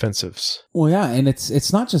their defensives. Well, yeah, and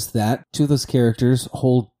it's not just that. 2 of those characters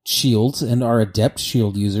hold shields and are adept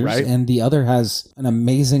shield users, right? And the other has an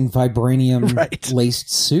amazing vibranium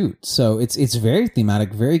laced suit. So it's very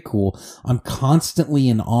thematic, very cool. I'm constantly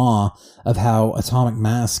in awe of how Atomic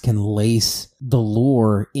Mass can lace the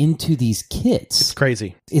lore into these kits. It's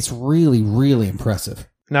crazy. It's really, really impressive.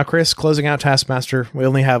 Now, Chris, closing out Taskmaster, we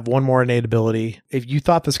only have 1 more innate ability. If you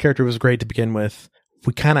thought this character was great to begin with,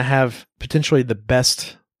 we kind of have potentially the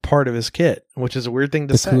best part of his kit, which is a weird thing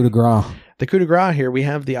to say. The coup de grace. The coup de grace here, we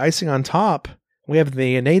have the icing on top. We have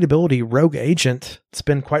the innate ability, Rogue Agent. It's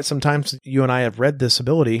been quite some time since you and I have read this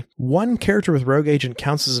ability. 1 character with Rogue Agent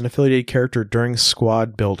counts as an affiliated character during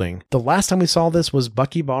squad building. The last time we saw this was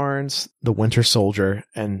Bucky Barnes, the Winter Soldier,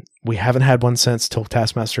 and we haven't had one since till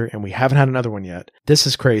Taskmaster, and we haven't had another one yet. This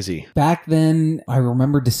is crazy. Back then, I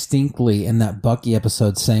remember distinctly in that Bucky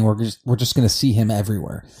episode saying we're just going to see him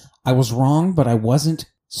everywhere. I was wrong, but I wasn't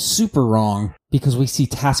super wrong because we see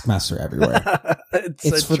Taskmaster everywhere.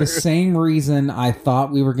 It's for the same reason I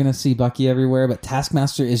thought we were going to see Bucky everywhere, but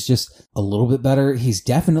Taskmaster is just a little bit better. He's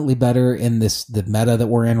definitely better in the meta that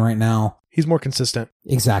we're in right now. He's more consistent.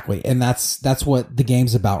 Exactly. And that's what the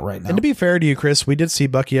game's about right now. And to be fair to you, Chris, we did see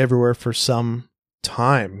Bucky everywhere for some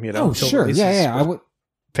time, you know. Oh, sure. Yeah. I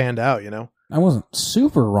fanned out, you know. I wasn't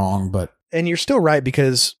super wrong, but... And you're still right,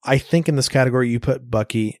 because I think in this category you put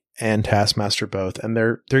Bucky and Taskmaster both, and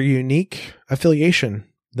they're unique affiliation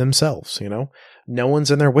themselves, you know. No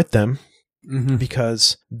one's in there with them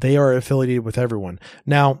because they are affiliated with everyone.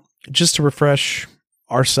 Now, just to refresh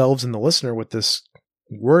ourselves and the listener with this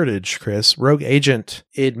wordage, Chris, Rogue Agent,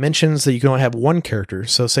 it mentions that you can only have 1 character.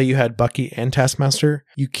 So say you had Bucky and Taskmaster,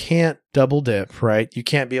 you can't double dip, right? You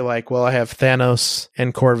can't be like, well, I have Thanos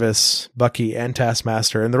and Corvus, Bucky and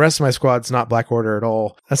Taskmaster, and the rest of my squad's not Black Order at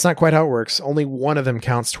all. That's not quite how it works. Only 1 of them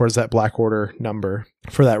counts towards that Black Order number.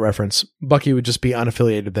 For that reference, Bucky would just be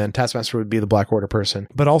unaffiliated then. Taskmaster would be the Black Order person.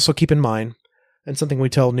 But also keep in mind, and something we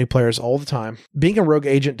tell new players all the time, being a Rogue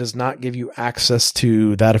Agent does not give you access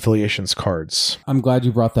to that affiliation's cards. I'm glad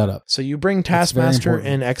you brought that up. So you bring Taskmaster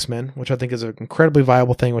and X-Men, which I think is an incredibly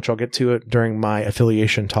viable thing, which I'll get to it during my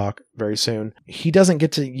affiliation talk very soon. He doesn't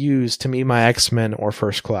get to use To Me My X-Men or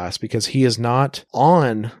First Class because he is not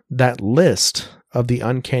on that list of the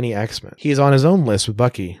Uncanny X-Men. He is on his own list with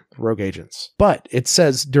Bucky, Rogue Agents. But it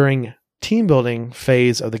says during team building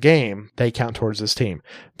phase of the game, they count towards this team.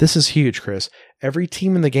 This is huge, Chris. Every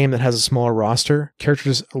team in the game that has a smaller roster,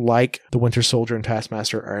 characters like the Winter Soldier and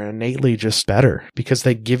Taskmaster are innately just better because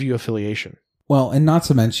they give you affiliation. Well, and not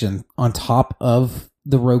to mention, on top of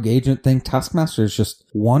the Rogue Agent thing, Taskmaster is just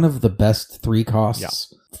one of the best 3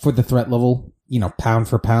 costs for the threat level, you know, pound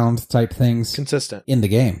for pound type things. Consistent. In the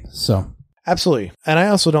game, so... Absolutely. And I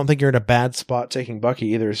also don't think you're in a bad spot taking Bucky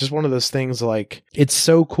either. It's just one of those things like, it's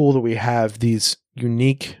so cool that we have these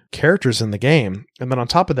unique characters in the game. And then on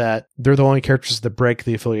top of that, they're the only characters that break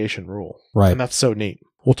the affiliation rule. Right. And that's so neat.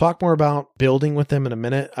 We'll talk more about building with them in a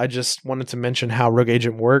minute. I just wanted to mention how Rogue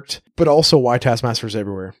Agent worked, but also why Taskmaster is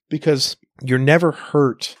everywhere. Because you're never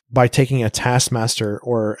hurt by taking a Taskmaster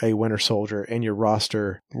or a Winter Soldier in your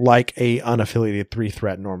roster like a unaffiliated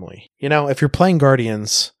 3-threat normally. You know, if you're playing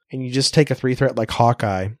Guardians and you just take a 3-threat like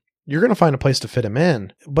Hawkeye, you're going to find a place to fit him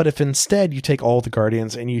in. But if instead you take all the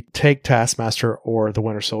Guardians and you take Taskmaster or the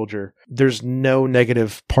Winter Soldier, there's no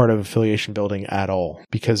negative part of affiliation building at all,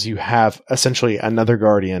 because you have essentially another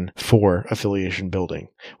Guardian for affiliation building,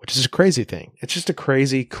 which is a crazy thing. It's just a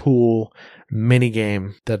crazy, cool mini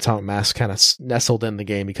game that Atomic Mass kind of nestled in the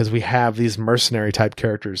game, because we have these mercenary type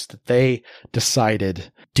characters that they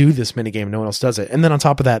decided do this mini game. No one else does it. And then on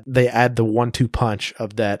top of that, they add the 1-2 punch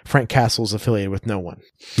of that Frank Castle's affiliated with no one.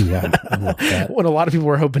 Yeah. I love that. When a lot of people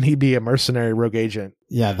were hoping he'd be a mercenary rogue agent.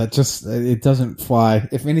 Yeah, that just, it doesn't fly.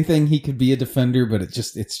 If anything, he could be a defender, but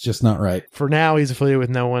it's just not right. For now, he's affiliated with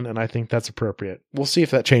no one, and I think that's appropriate. We'll see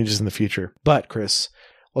if that changes in the future. But Chris,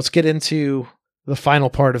 let's get into the final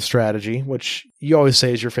part of strategy, which you always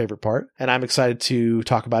say is your favorite part. And I'm excited to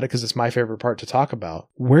talk about it because it's my favorite part to talk about.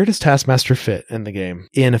 Where does Taskmaster fit in the game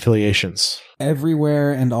in affiliations?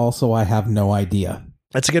 Everywhere, and also I have no idea.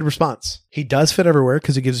 That's a good response. He does fit everywhere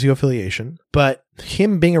because he gives you affiliation, but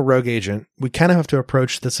him being a rogue agent, we kind of have to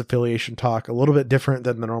approach this affiliation talk a little bit different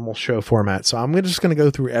than the normal show format. So I'm just going to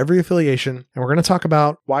go through every affiliation, and we're going to talk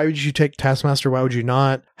about why would you take Taskmaster, why would you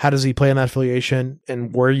not, how does he play in that affiliation,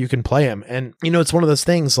 and where you can play him. And, you know, it's one of those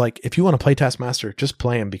things, like, if you want to play Taskmaster, just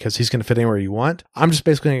play him because he's going to fit anywhere you want. I'm just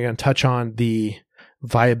basically going to touch on the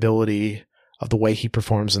viability of the way he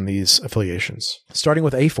performs in these affiliations. Starting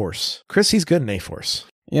with A-Force. Chris, he's good in A-Force.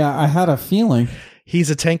 Yeah, I had a feeling.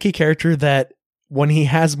 He's a tanky character that when he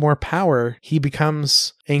has more power, he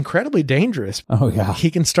becomes incredibly dangerous. Oh, yeah.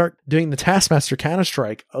 He can start doing the Taskmaster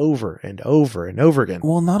Counter-Strike over and over and over again.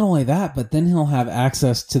 Well, not only that, but then he'll have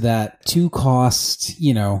access to that 2-cost,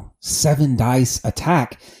 7 dice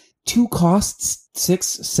attack. 2 costs, 6,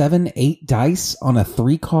 7, 8 dice on a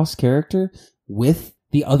 3-cost character with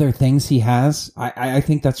the other things he has. I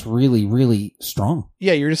think that's really, really strong.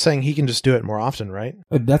 Yeah, you're just saying he can just do it more often, right?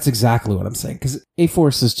 That's exactly what I'm saying, because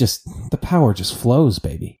A-Force is just, the power just flows,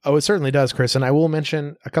 baby. Oh, it certainly does, Chris. And I will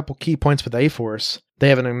mention a couple key points with A-Force. They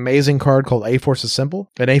have an amazing card called A-Force is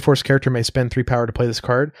Simple. An A-Force character may spend 3 power to play this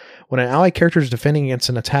card. When an allied character is defending against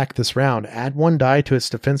an attack this round, add 1 die to its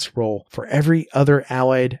defense roll for every other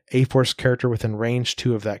allied A-Force character within range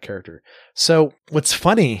 2 of that character. So what's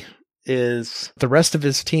funny is the rest of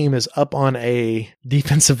his team is up on a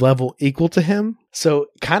defensive level equal to him. So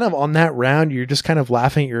kind of on that round, you're just kind of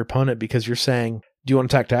laughing at your opponent because you're saying, do you want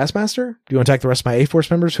to attack Taskmaster? Do you want to attack the rest of my A-Force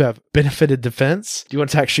members who have benefited defense? Do you want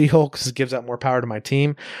to attack She-Hulk because it gives out more power to my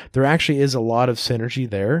team? There actually is a lot of synergy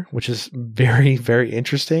there, which is very, very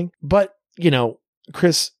interesting. But,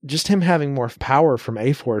 Chris, just him having more power from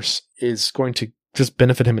A-Force is going to just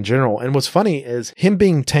benefit him in general. And what's funny is him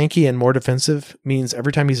being tanky and more defensive means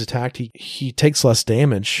every time he's attacked, he takes less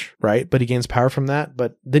damage, right? But he gains power from that.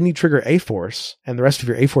 But then you trigger A-Force and the rest of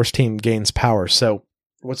your A-Force team gains power. So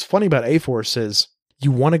what's funny about A-Force is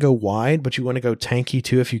you want to go wide, but you want to go tanky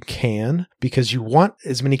too if you can, because you want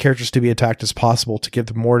as many characters to be attacked as possible to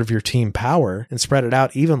give more of your team power and spread it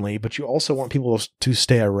out evenly, but you also want people to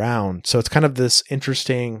stay around. So it's kind of this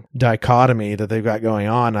interesting dichotomy that they've got going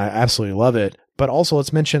on. I absolutely love it. But also,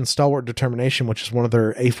 let's mention Stalwart Determination, which is one of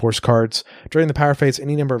their A-Force cards. During the power phase,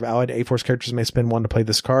 any number of allied A-Force characters may spend 1 to play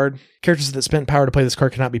this card. Characters that spent power to play this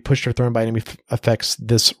card cannot be pushed or thrown by enemy effects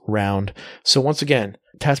this round. So once again,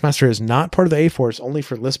 Taskmaster is not part of the A-Force, only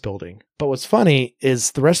for list building. But what's funny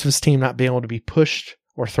is the rest of his team not being able to be pushed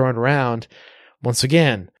or thrown around. Once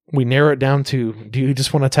again, we narrow it down to, do you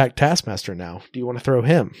just want to attack Taskmaster now? Do you want to throw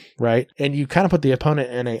him, right? And you kind of put the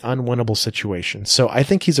opponent in an unwinnable situation. So I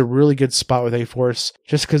think he's a really good spot with A-Force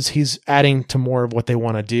just because he's adding to more of what they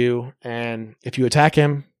want to do. And if you attack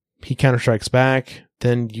him, he counter-strikes back.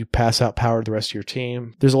 Then you pass out power to the rest of your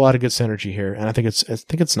team. There's a lot of good synergy here, and I think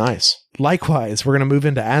it's nice. Likewise, we're going to move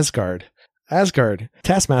into Asgard. Asgard,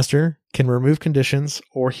 Taskmaster can remove conditions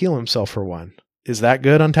or heal himself for 1. Is that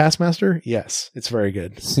good on Taskmaster? Yes, it's very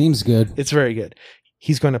good. Seems good. It's very good.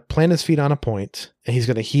 He's going to plant his feet on a point, and he's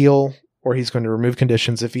going to heal, or he's going to remove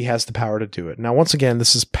conditions if he has the power to do it. Now, once again,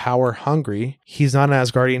 this is power hungry. He's not an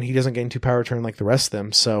Asgardian. He doesn't gain 2 power turn like the rest of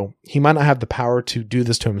them, so he might not have the power to do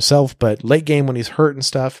this to himself, but late game when he's hurt and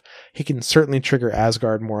stuff, he can certainly trigger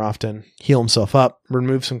Asgard more often, heal himself up,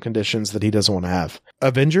 remove some conditions that he doesn't want to have.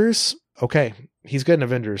 Avengers, okay. He's good in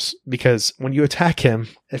Avengers because when you attack him,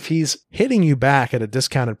 if he's hitting you back at a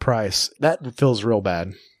discounted price, that feels real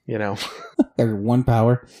bad. you know. Or 1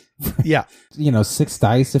 power. Yeah. 6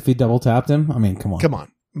 dice if he double tapped him. I mean, come on. Come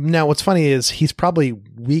on. Now, what's funny is he's probably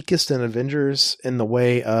weakest in Avengers in the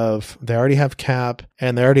way of they already have Cap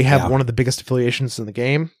and they already have one of the biggest affiliations in the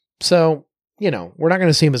game. So, we're not going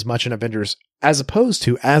to see him as much in Avengers as opposed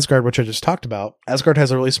to Asgard, which I just talked about. Asgard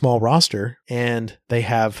has a really small roster and they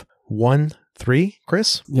have 1-3,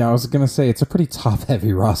 Chris? Yeah, I was going to say it's a pretty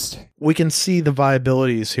top-heavy roster. We can see the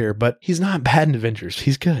viabilities here, but he's not bad in Avengers.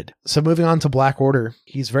 He's good. So moving on to Black Order.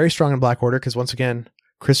 He's very strong in Black Order because once again,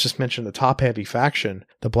 Chris just mentioned the top-heavy faction.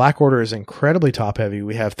 The Black Order is incredibly top-heavy.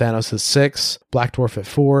 We have Thanos at 6, Black Dwarf at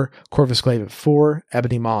 4, Corvus Glaive at 4,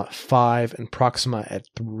 Ebony Maw at 5, and Proxima at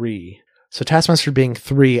 3. So Taskmaster being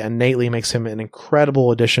 3 innately makes him an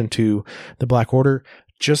incredible addition to the Black Order.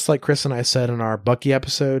 Just like Chris and I said in our Bucky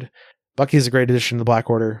episode, Bucky is a great addition to the Black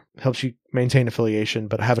Order, helps you maintain affiliation,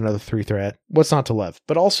 but have another 3 threat. What's not to love?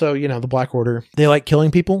 But also, the Black Order, they like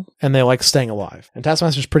killing people and they like staying alive. And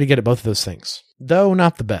Taskmaster's pretty good at both of those things, though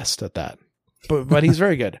not the best at that. But he's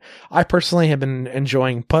very good. I personally have been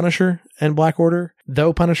enjoying Punisher and Black Order,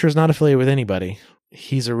 though Punisher is not affiliated with anybody.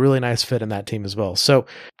 He's a really nice fit in that team as well. So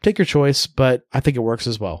take your choice, but I think it works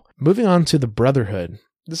as well. Moving on to the Brotherhood.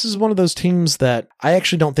 This is one of those teams that I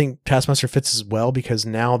actually don't think Taskmaster fits as well because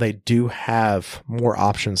now they do have more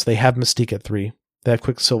options. They have Mystique at 3. They have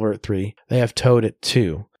Quicksilver at 3. They have Toad at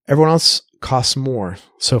 2. Everyone else costs more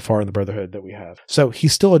so far in the Brotherhood that we have. So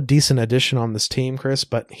he's still a decent addition on this team, Chris,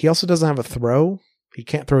 but he also doesn't have a throw. He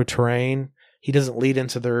can't throw terrain. He doesn't lead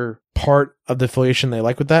into their part of the affiliation they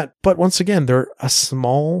like with that. But once again, they're a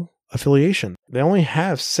small affiliation. They only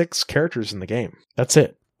have 6 characters in the game. That's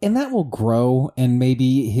it. And that will grow, and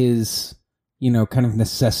maybe his, kind of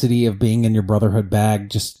necessity of being in your Brotherhood bag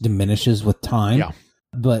just diminishes with time. Yeah.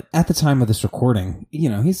 But at the time of this recording,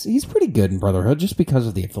 he's pretty good in Brotherhood just because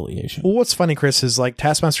of the affiliation. Well, what's funny, Chris, is like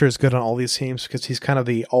Taskmaster is good on all these teams because he's kind of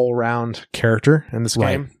the all-around character in this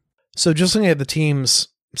game. So just looking at the teams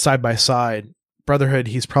side by side, Brotherhood,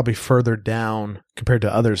 he's probably further down compared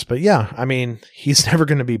to others. But yeah, I mean, he's never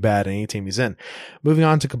going to be bad in any team he's in. Moving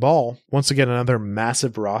on to Cabal, once again, another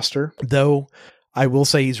massive roster. Though I will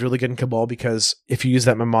say he's really good in Cabal because if you use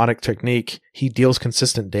that mnemonic technique, he deals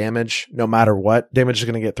consistent damage no matter what. Damage is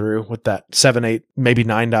going to get through with that 7, 8, maybe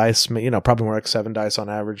 9 dice, probably more like 7 dice on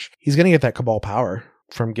average. He's going to get that Cabal power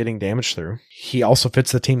from getting damage through. He also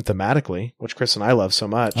fits the team thematically, which Chris and I love so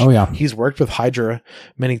much. Oh, yeah. He's worked with Hydra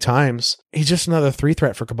many times. He's just another 3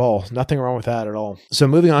 threat for Cabal. Nothing wrong with that at all. So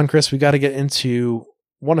moving on, Chris, we got to get into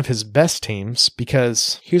one of his best teams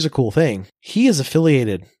because here's a cool thing. He is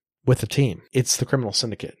affiliated with a team. It's the Criminal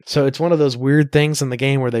Syndicate. So it's one of those weird things in the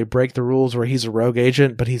game where they break the rules where he's a rogue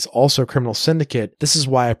agent, but he's also a Criminal Syndicate. This is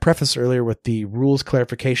why I prefaced earlier with the rules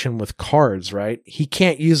clarification with cards, right? He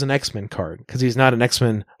can't use an X-Men card because he's not an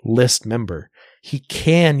X-Men list member. He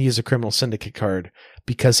can use a Criminal Syndicate card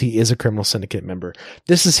because he is a Criminal Syndicate member.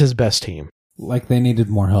 This is his best team. Like they needed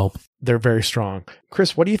more help. They're very strong.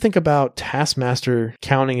 Chris, what do you think about Taskmaster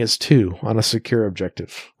counting as 2 on a secure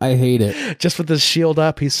objective? I hate it. Just with his shield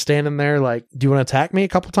up, he's standing there like, do you want to attack me a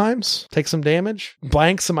couple times? Take some damage?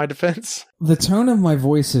 Blanks in my defense? The tone of my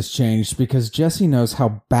voice has changed because Jesse knows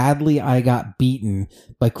how badly I got beaten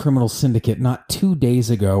by Criminal Syndicate not 2 days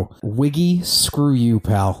ago. Wiggy, screw you,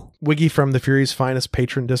 pal. Wiggy from the Fury's Finest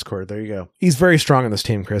patron Discord. There you go. He's very strong in this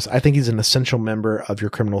team, Chris. I think he's an essential member of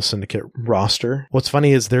your Criminal Syndicate roster. What's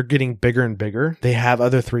funny is they're getting bigger and bigger. They have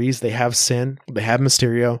other 3s. They have Sin. They have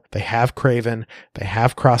Mysterio. They have Kraven. They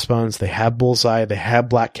have Crossbones. They have Bullseye. They have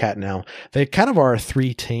Black Cat now. They kind of are a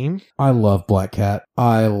 3 team. I love Black Cat.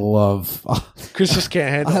 Chris just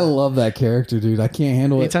can't handle it. I love that character, dude. I can't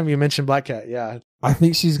handle it. Anytime you mention Black Cat, yeah. I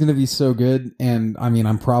think she's going to be so good. And I mean,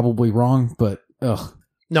 I'm probably wrong, but ugh.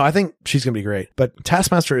 No, I think she's going to be great. But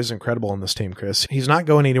Taskmaster is incredible on this team, Chris. He's not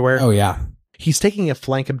going anywhere. Oh, yeah. He's taking a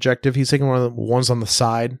flank objective. He's taking one of the ones on the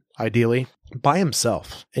side, ideally, by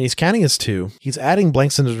himself. And he's counting as 2. He's adding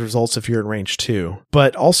blanks into his results if you're in range 2.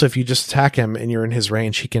 But also, if you just attack him and you're in his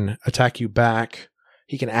range, he can attack you back.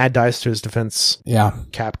 He can add dice to his defense. Yeah.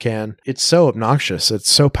 Cap can. It's so obnoxious. It's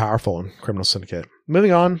so powerful in Criminal Syndicate.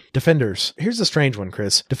 Moving on, Defenders. Here's the strange one,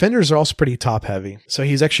 Chris. Defenders are also pretty top heavy. So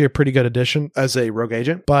he's actually a pretty good addition as a rogue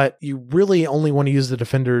agent, but you really only want to use the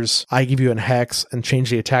Defenders. I give you an Hex and change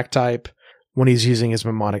the attack type when he's using his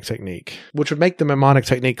mnemonic technique, which would make the mnemonic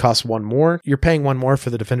technique cost 1 more. You're paying 1 more for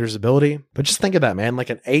the Defender's ability, but just think of that, man. Like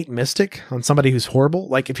an 8 Mystic on somebody who's horrible.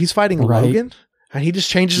 Like if he's fighting Logan and he just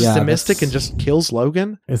changes to Mystic and just kills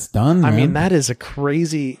Logan. It's done, man. I mean, that is a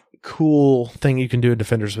crazy cool thing you can do in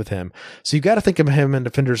Defenders with him. So you got to think of him in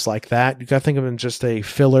Defenders like that. You got to think of him just a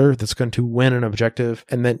filler that's going to win an objective,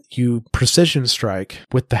 and then you precision strike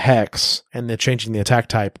with the Hex and then changing the attack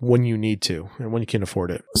type when you need to and when you can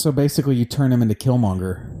afford it. So basically you turn him into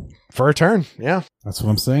Killmonger. For a turn, yeah. That's what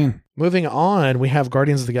I'm saying. Moving on, we have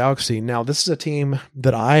Guardians of the Galaxy. Now, this is a team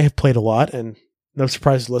that I have played a lot, and no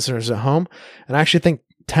surprise to listeners at home. And I actually think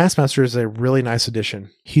Taskmaster is a really nice addition.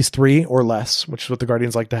 He's 3 or less, which is what the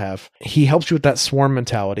Guardians like to have. He helps you with that swarm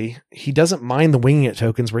mentality. He doesn't mind the winging it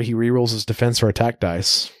tokens where he rerolls his defense or attack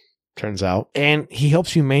dice, turns out. And he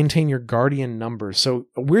helps you maintain your Guardian numbers. So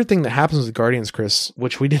a weird thing that happens with the Guardians, Chris,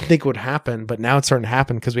 which we didn't think would happen, but now it's starting to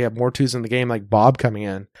happen because we have more 2s in the game, like Bob coming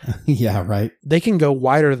in. Yeah, right. They can go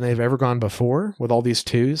wider than they've ever gone before with all these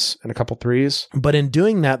 2s and a couple 3s. But in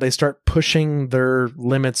doing that, they start pushing their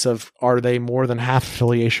limits of, are they more than half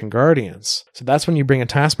affiliation Guardians? So that's when you bring a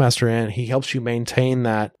Taskmaster in. He helps you maintain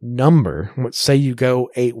that number. Say you go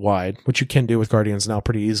 8 wide, which you can do with Guardians now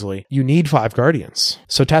pretty easily. You need 5 Guardians.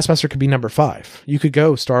 So Taskmaster could be number 5. You could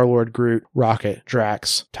go Star-Lord, Groot, Rocket,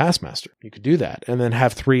 Drax, Taskmaster. You could do that and then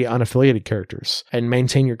have 3 unaffiliated characters and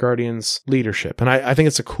maintain your Guardians leadership. And I think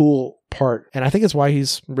it's a cool part, and I think it's why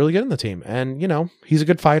he's really good in the team. And, he's a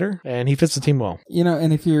good fighter and he fits the team well.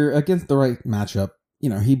 And if you're against the right matchup,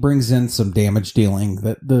 he brings in some damage dealing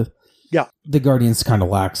that the Guardians kind of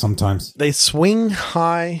lack sometimes. They swing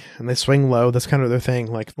high and they swing low. That's kind of their thing.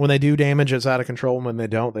 Like when they do damage, it's out of control. And when they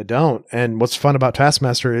don't, they don't. And what's fun about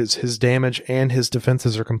Taskmaster is his damage and his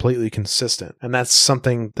defenses are completely consistent. And that's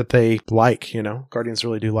something that they like, Guardians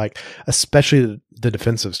really do like, especially the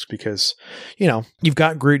defensives, because, you've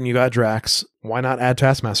got Groot and you got Drax. Why not add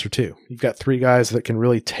Taskmaster too? You've got 3 guys that can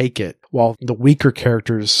really take it while the weaker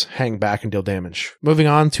characters hang back and deal damage. Moving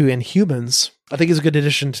on to Inhumans. I think it's a good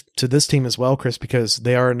addition to this team as well, Chris, because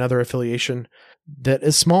they are another affiliation that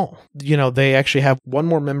is small. They actually have 1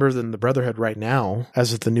 more member than the Brotherhood right now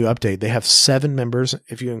as of the new update. They have 7 members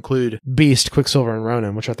if you include Beast, Quicksilver, and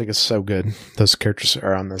Ronan, which I think is so good. Those characters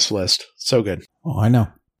are on this list. So good. Oh, I know.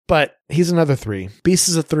 But he's another 3. Beast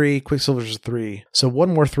is a 3. Quicksilver's a 3. So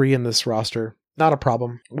 1 more 3 in this roster. Not a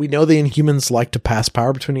problem. We know the Inhumans like to pass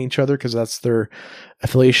power between each other because that's their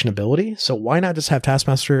affiliation ability. So why not just have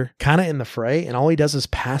Taskmaster kind of in the fray, and all he does is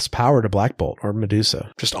pass power to Black Bolt or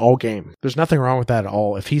Medusa, just all game. There's nothing wrong with that at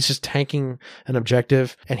all. If he's just tanking an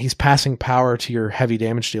objective and he's passing power to your heavy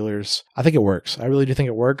damage dealers, I think it works. I really do think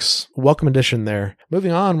it works. Welcome addition there.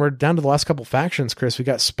 Moving on, we're down to the last couple factions, Chris. We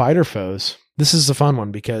got Spider Foes. This is a fun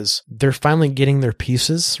one because they're finally getting their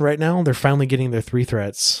pieces right now. They're finally getting their 3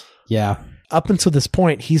 threats. Yeah. Up until this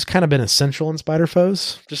point, he's kind of been essential in Spider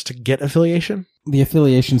Foes just to get affiliation. The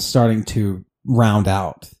affiliation's starting to round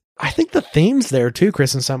out. I think the theme's there too,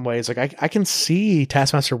 Chris, in some ways. Like I can see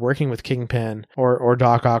Taskmaster working with Kingpin or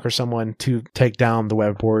Doc Ock or someone to take down the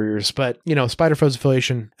Web Warriors. But, Spider Foes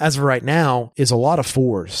affiliation, as of right now, is a lot of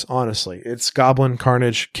 4s, honestly. It's Goblin,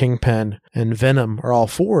 Carnage, Kingpin, and Venom are all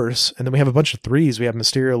 4s. And then we have a bunch of 3s. We have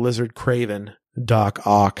Mysterio, Lizard, Kraven, Doc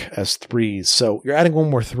Ock as 3s. So you're adding 1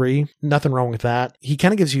 more 3. Nothing wrong with that. He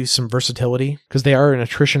kind of gives you some versatility because they are an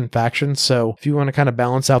attrition faction. So if you want to kind of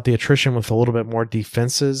balance out the attrition with a little bit more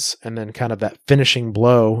defenses and then kind of that finishing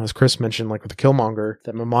blow, as Chris mentioned, like with the Killmonger,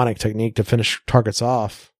 that mnemonic technique to finish targets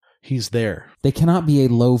off, he's there. They cannot be a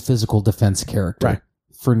low physical defense character. Right.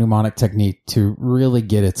 For mnemonic technique to really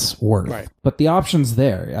get its worth. Right. But the option's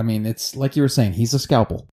there. I mean, it's like you were saying, he's a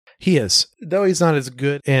scalpel. He is. Though he's not as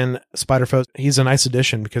good in Spider Foes, he's a nice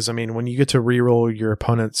addition because, when you get to reroll your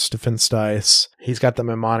opponent's defense dice, he's got the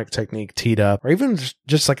mnemonic technique teed up, or even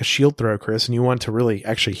just like a shield throw, Chris, and you want to really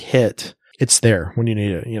actually hit, it's there when you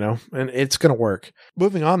need it, and it's going to work.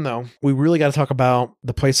 Moving on, though, we really got to talk about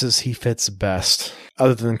the places he fits best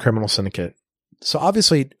other than Criminal Syndicate. So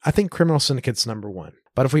obviously, I think Criminal Syndicate's number 1.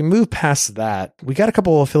 But if we move past that, we got a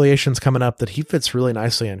couple of affiliations coming up that he fits really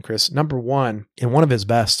nicely in, Chris. Number 1, and one of his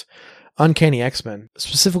best, Uncanny X-Men,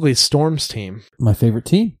 specifically Storm's team. My favorite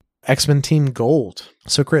team. X-Men Team Gold.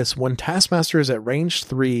 So, Chris, when Taskmaster is at range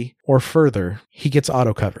 3 or further, he gets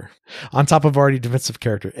auto cover on top of already defensive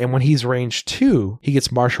character. And when he's range 2, he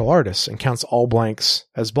gets martial artists and counts all blanks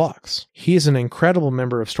as blocks. He is an incredible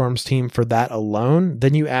member of Storm's team for that alone.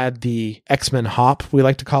 Then you add the X-Men Hop, we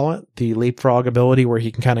like to call it, the leapfrog ability where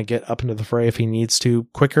he can kind of get up into the fray if he needs to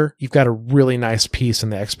quicker. You've got a really nice piece in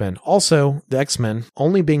the X-Men. Also, the X-Men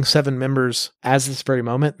only being 7 members as this very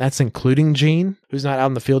moment, that's including Jean, who's not out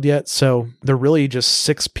in the field yet. So they're really just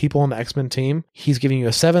 6 people on the X-Men team. He's giving you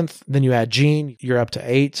a 7th, then you add Jean, you're up to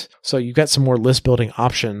 8. So you've got some more list building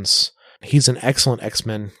options. He's an excellent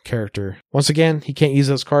X-Men character. Once again, he can't use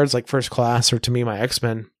those cards like First Class or To Me My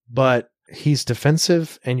X-Men, but he's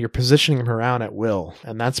defensive and you're positioning him around at will,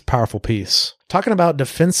 and that's a powerful piece. Talking about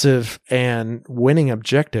defensive and winning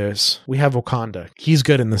objectives, we have Wakanda. He's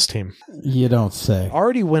good in this team. You don't say.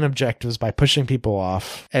 Already win objectives by pushing people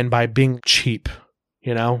off and by being cheap,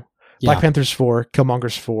 you know? Yeah. Black Panther's 4,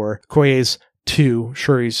 Killmonger's 4, Okoye's 2,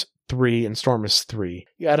 Shuri's 3, and Storm is 3.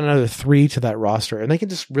 You add another 3 to that roster, and they can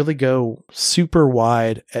just really go super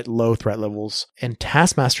wide at low threat levels. And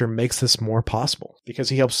Taskmaster makes this more possible because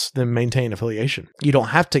he helps them maintain affiliation. You don't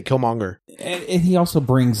have to take Killmonger. And he also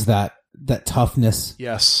brings that toughness.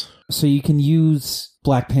 Yes. So you can use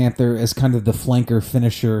Black Panther as kind of the flanker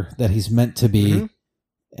finisher that he's meant to be. Mm-hmm.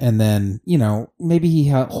 And then, you know, maybe he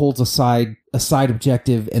holds a side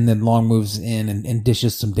objective and then long moves in and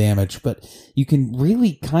dishes some damage. But you can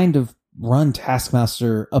really kind of run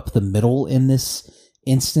Taskmaster up the middle in this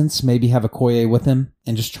instance, maybe have Okoye with him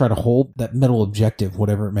and just try to hold that middle objective,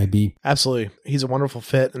 whatever it may be. Absolutely. He's a wonderful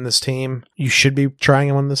fit in this team. You should be trying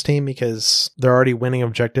him on this team because they're already winning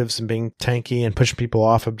objectives and being tanky and pushing people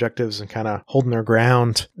off objectives and kind of holding their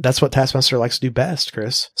ground. That's what Taskmaster likes to do best,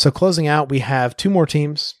 Chris. So closing out, we have 2 more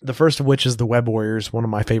teams. The first of which is the Web Warriors, one of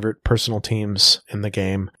my favorite personal teams in the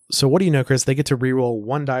game. So what do you know, Chris? They get to reroll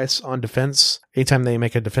 1 dice on defense anytime they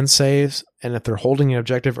make a defense save. And if they're holding an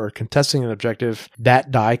objective or contesting an objective, that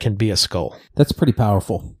die can be a skull. That's pretty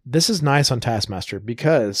powerful. This is nice on Taskmaster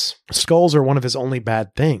because skulls are one of his only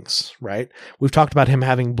bad things, right? We've talked about him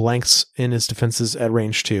having blanks in his defenses at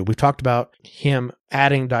range 2. We've talked about him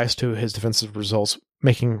adding dice to his defensive results,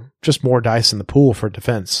 making just more dice in the pool for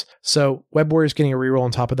defense. So Web Warriors getting a reroll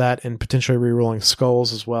on top of that and potentially rerolling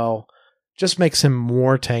skulls as well just makes him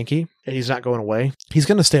more tanky, and he's not going away. He's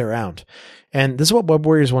going to stay around. And this is what Web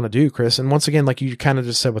Warriors want to do, Chris. And once again, like you kind of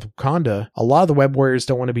just said with Wakanda, a lot of the Web Warriors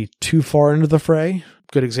don't want to be too far into the fray.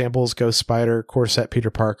 Good examples, Ghost Spider, Corset, Peter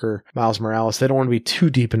Parker, Miles Morales. They don't want to be too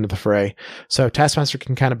deep into the fray. So Taskmaster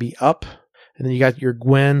can kind of be up. And then you got your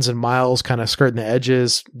Gwens and Miles kind of skirting the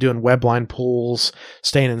edges, doing webline pulls,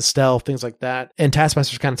 staying in stealth, things like that. And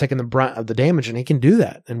Taskmaster's kind of taking the brunt of the damage, and he can do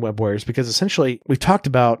that in Web Warriors because essentially we've talked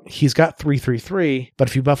about he's got 3/3/3, but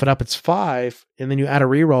if you buff it up, it's 5, and then you add a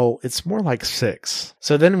reroll, it's more like 6.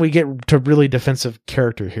 So then we get to really defensive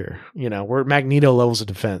character here. You know, we're at Magneto levels of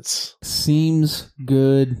defense. Seems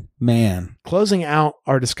good, man. Closing out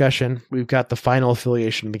our discussion, we've got the final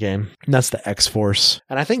affiliation of the game, and that's the X-Force.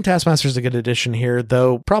 And I think Taskmaster's a good addition here,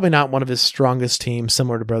 though probably not one of his strongest teams,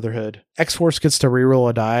 similar to Brotherhood. X-Force gets to reroll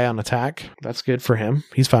a die on attack. That's good for him.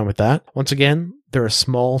 He's fine with that. Once again, they're a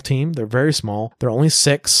small team. They're very small. They're only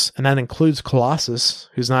 6, and that includes Colossus,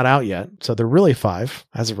 who's not out yet. So they're really 5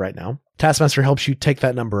 as of right now. Taskmaster helps you take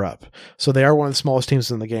that number up. So they are one of the smallest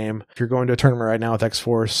teams in the game. If you're going to a tournament right now with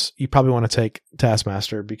X-Force, you probably want to take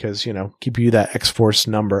Taskmaster because, you know, keep you that X-Force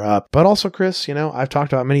number up. But also, Chris, you know, I've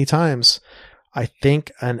talked about many times, I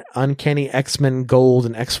think an Uncanny X-Men Gold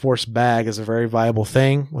and X-Force bag is a very viable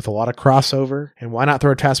thing with a lot of crossover. And why not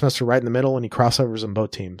throw a Taskmaster right in the middle and he crossovers on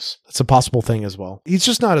both teams? It's a possible thing as well. He's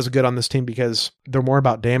just not as good on this team because they're more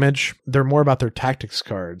about damage. They're more about their tactics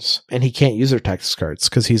cards. And he can't use their tactics cards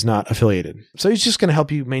because he's not affiliated. So he's just going to help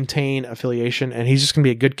you maintain affiliation, and he's just going to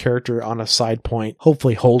be a good character on a side point,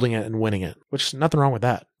 hopefully holding it and winning it, which nothing wrong with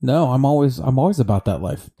that. No, I'm always about that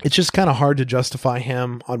life. It's just kind of hard to justify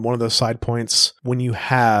him on one of those side points when you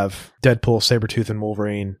have Deadpool, Sabretooth, and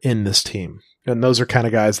Wolverine in this team. And those are kind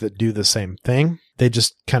of guys that do the same thing. They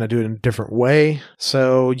just kind of do it in a different way.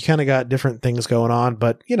 So you kind of got different things going on.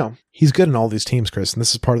 But, you know, he's good in all these teams, Chris. And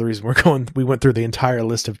this is part of the reason we went through the entire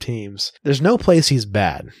list of teams. There's no place he's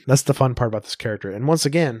bad. That's the fun part about this character. And once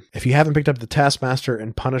again, if you haven't picked up the Taskmaster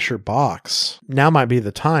and Punisher box, now might be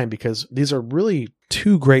the time because these are really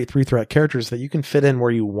 2 great 3-threat characters that you can fit in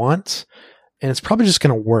where you want. And it's probably just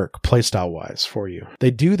going to work playstyle-wise for you.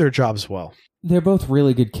 They do their jobs well. They're both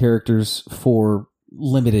really good characters for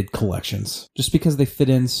limited collections. Just because they fit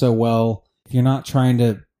in so well, if you're not trying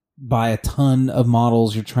to buy a ton of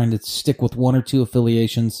models, you're trying to stick with 1 or 2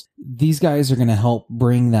 affiliations, these guys are going to help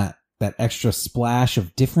bring that extra splash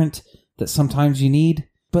of different that sometimes you need,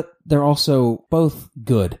 but they're also both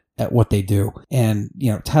good at what they do. And,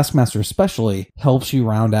 you know, Taskmaster especially helps you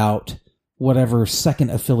round out whatever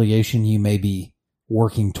second affiliation you may be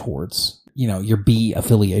working towards. You know, your B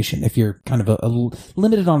affiliation, if you're kind of a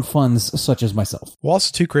limited on funds such as myself. Well,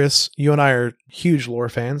 also too, Chris, you and I are huge lore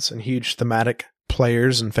fans and huge thematic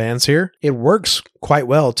players and fans here. It works quite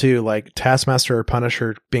well too, like Taskmaster or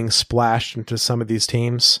Punisher being splashed into some of these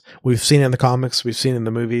teams. We've seen it in the comics, we've seen it in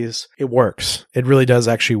the movies. It works. It really does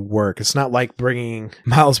actually work. It's not like bringing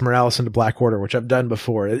Miles Morales into Black Order, which I've done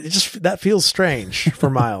before. It just, that feels strange for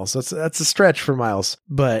Miles. That's a stretch for Miles.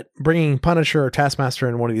 But bringing Punisher or Taskmaster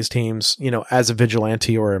in one of these teams, you know, as a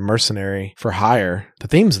vigilante or a mercenary for hire, the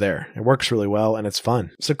theme's there. It works really well and it's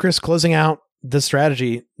fun. So Chris, closing out the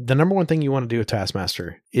strategy, the number one thing you want to do with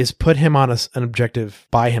Taskmaster is put him on an objective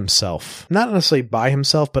by himself. Not necessarily by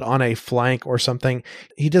himself, but on a flank or something.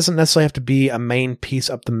 He doesn't necessarily have to be a main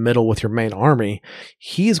piece up the middle with your main army.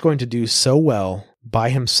 He's going to do so well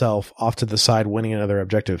by himself off to the side winning another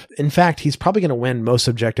objective. In fact, he's probably going to win most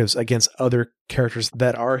objectives against other characters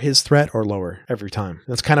that are his threat or lower every time.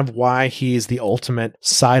 That's kind of why he's the ultimate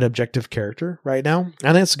side objective character right now.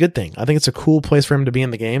 I think it's a good thing. I think it's a cool place for him to be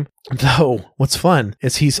in the game. Though, what's fun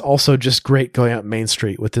is he's also just great going up Main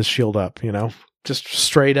Street with his shield up, you know? Just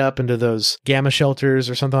straight up into those gamma shelters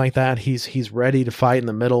or something like that. He's ready to fight in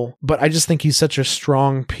the middle. But I just think he's such a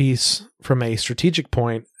strong piece from a strategic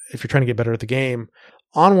point. If you're trying to get better at the game,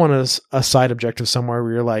 on one is a side objective somewhere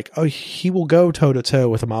where you're like, oh, he will go toe to toe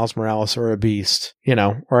with a Miles Morales or a Beast, you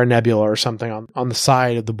know, or a Nebula or something on the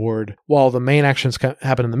side of the board. While the main actions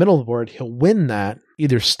happen in the middle of the board, he'll win that,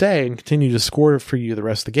 either stay and continue to score for you the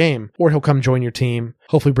rest of the game, or he'll come join your team,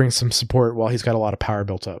 hopefully bring some support while he's got a lot of power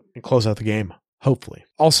built up and close out the game. Hopefully.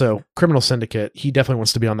 Also, Criminal Syndicate, he definitely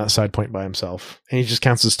wants to be on that side point by himself. And he just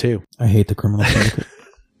counts as 2. I hate the Criminal Syndicate.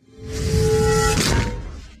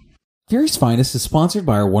 Fury's Finest is sponsored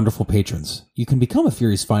by our wonderful patrons. You can become a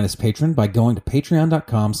Fury's Finest patron by going to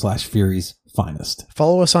patreon.com/Fury's Finest.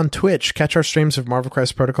 Follow us on Twitch. Catch our streams of Marvel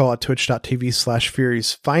Crisis Protocol at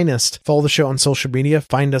twitch.tv/Fury's Finest. Follow the show on social media.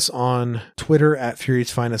 Find us on Twitter at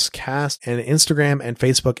Fury's Finest Cast and Instagram and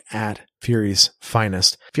Facebook at Fury's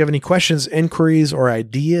Finest. If you have any questions, inquiries, or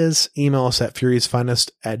ideas, email us at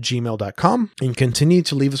furiousfinest@gmail.com and continue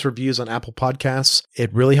to leave us reviews on Apple Podcasts.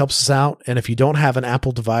 It really helps us out. And if you don't have an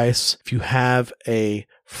Apple device, if you have a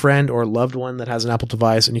friend or loved one that has an Apple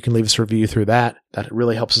device and you can leave us a review through that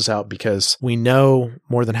really helps us out, because we know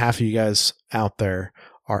more than half of you guys out there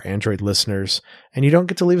are Android listeners and you don't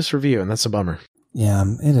get to leave us a review, and that's a bummer. Yeah,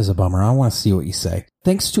 it is a bummer. I want to see what you say.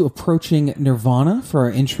 Thanks to Approaching Nirvana for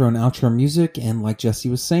our intro and outro music, and like Jesse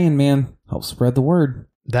was saying, man, help spread the word.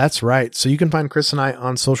 That's right. So you can find Chris and I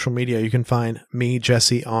on social media. You can find me,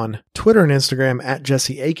 Jesse, on Twitter and Instagram at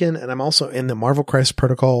Jesse Aiken, and I'm also in the Marvel Crisis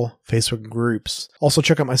Protocol Facebook groups. Also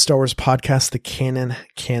check out my Star Wars podcast, The Canon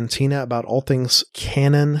Cantina, about all things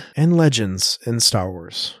canon and legends in Star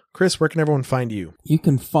Wars. Chris, where can everyone find you? You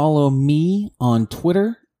can follow me on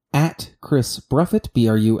Twitter at Chris Bruffett,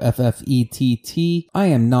 Bruffett. I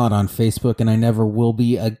am not on Facebook and I never will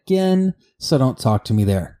be again, so don't talk to me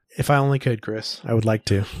there. If I only could, Chris, I would like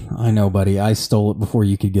to. I know, buddy. I stole it before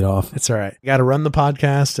you could get off. It's all right. Got to run the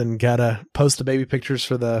podcast and got to post the baby pictures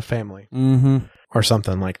for the family. Mm-hmm. Or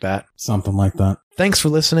something like that. Something like that. Thanks for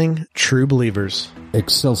listening, true believers.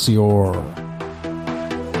 Excelsior.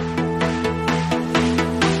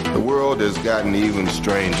 The world has gotten even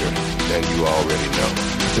stranger than you already know.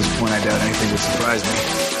 At this point, I doubt anything would surprise me.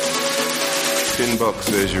 $10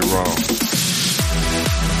 says you're wrong.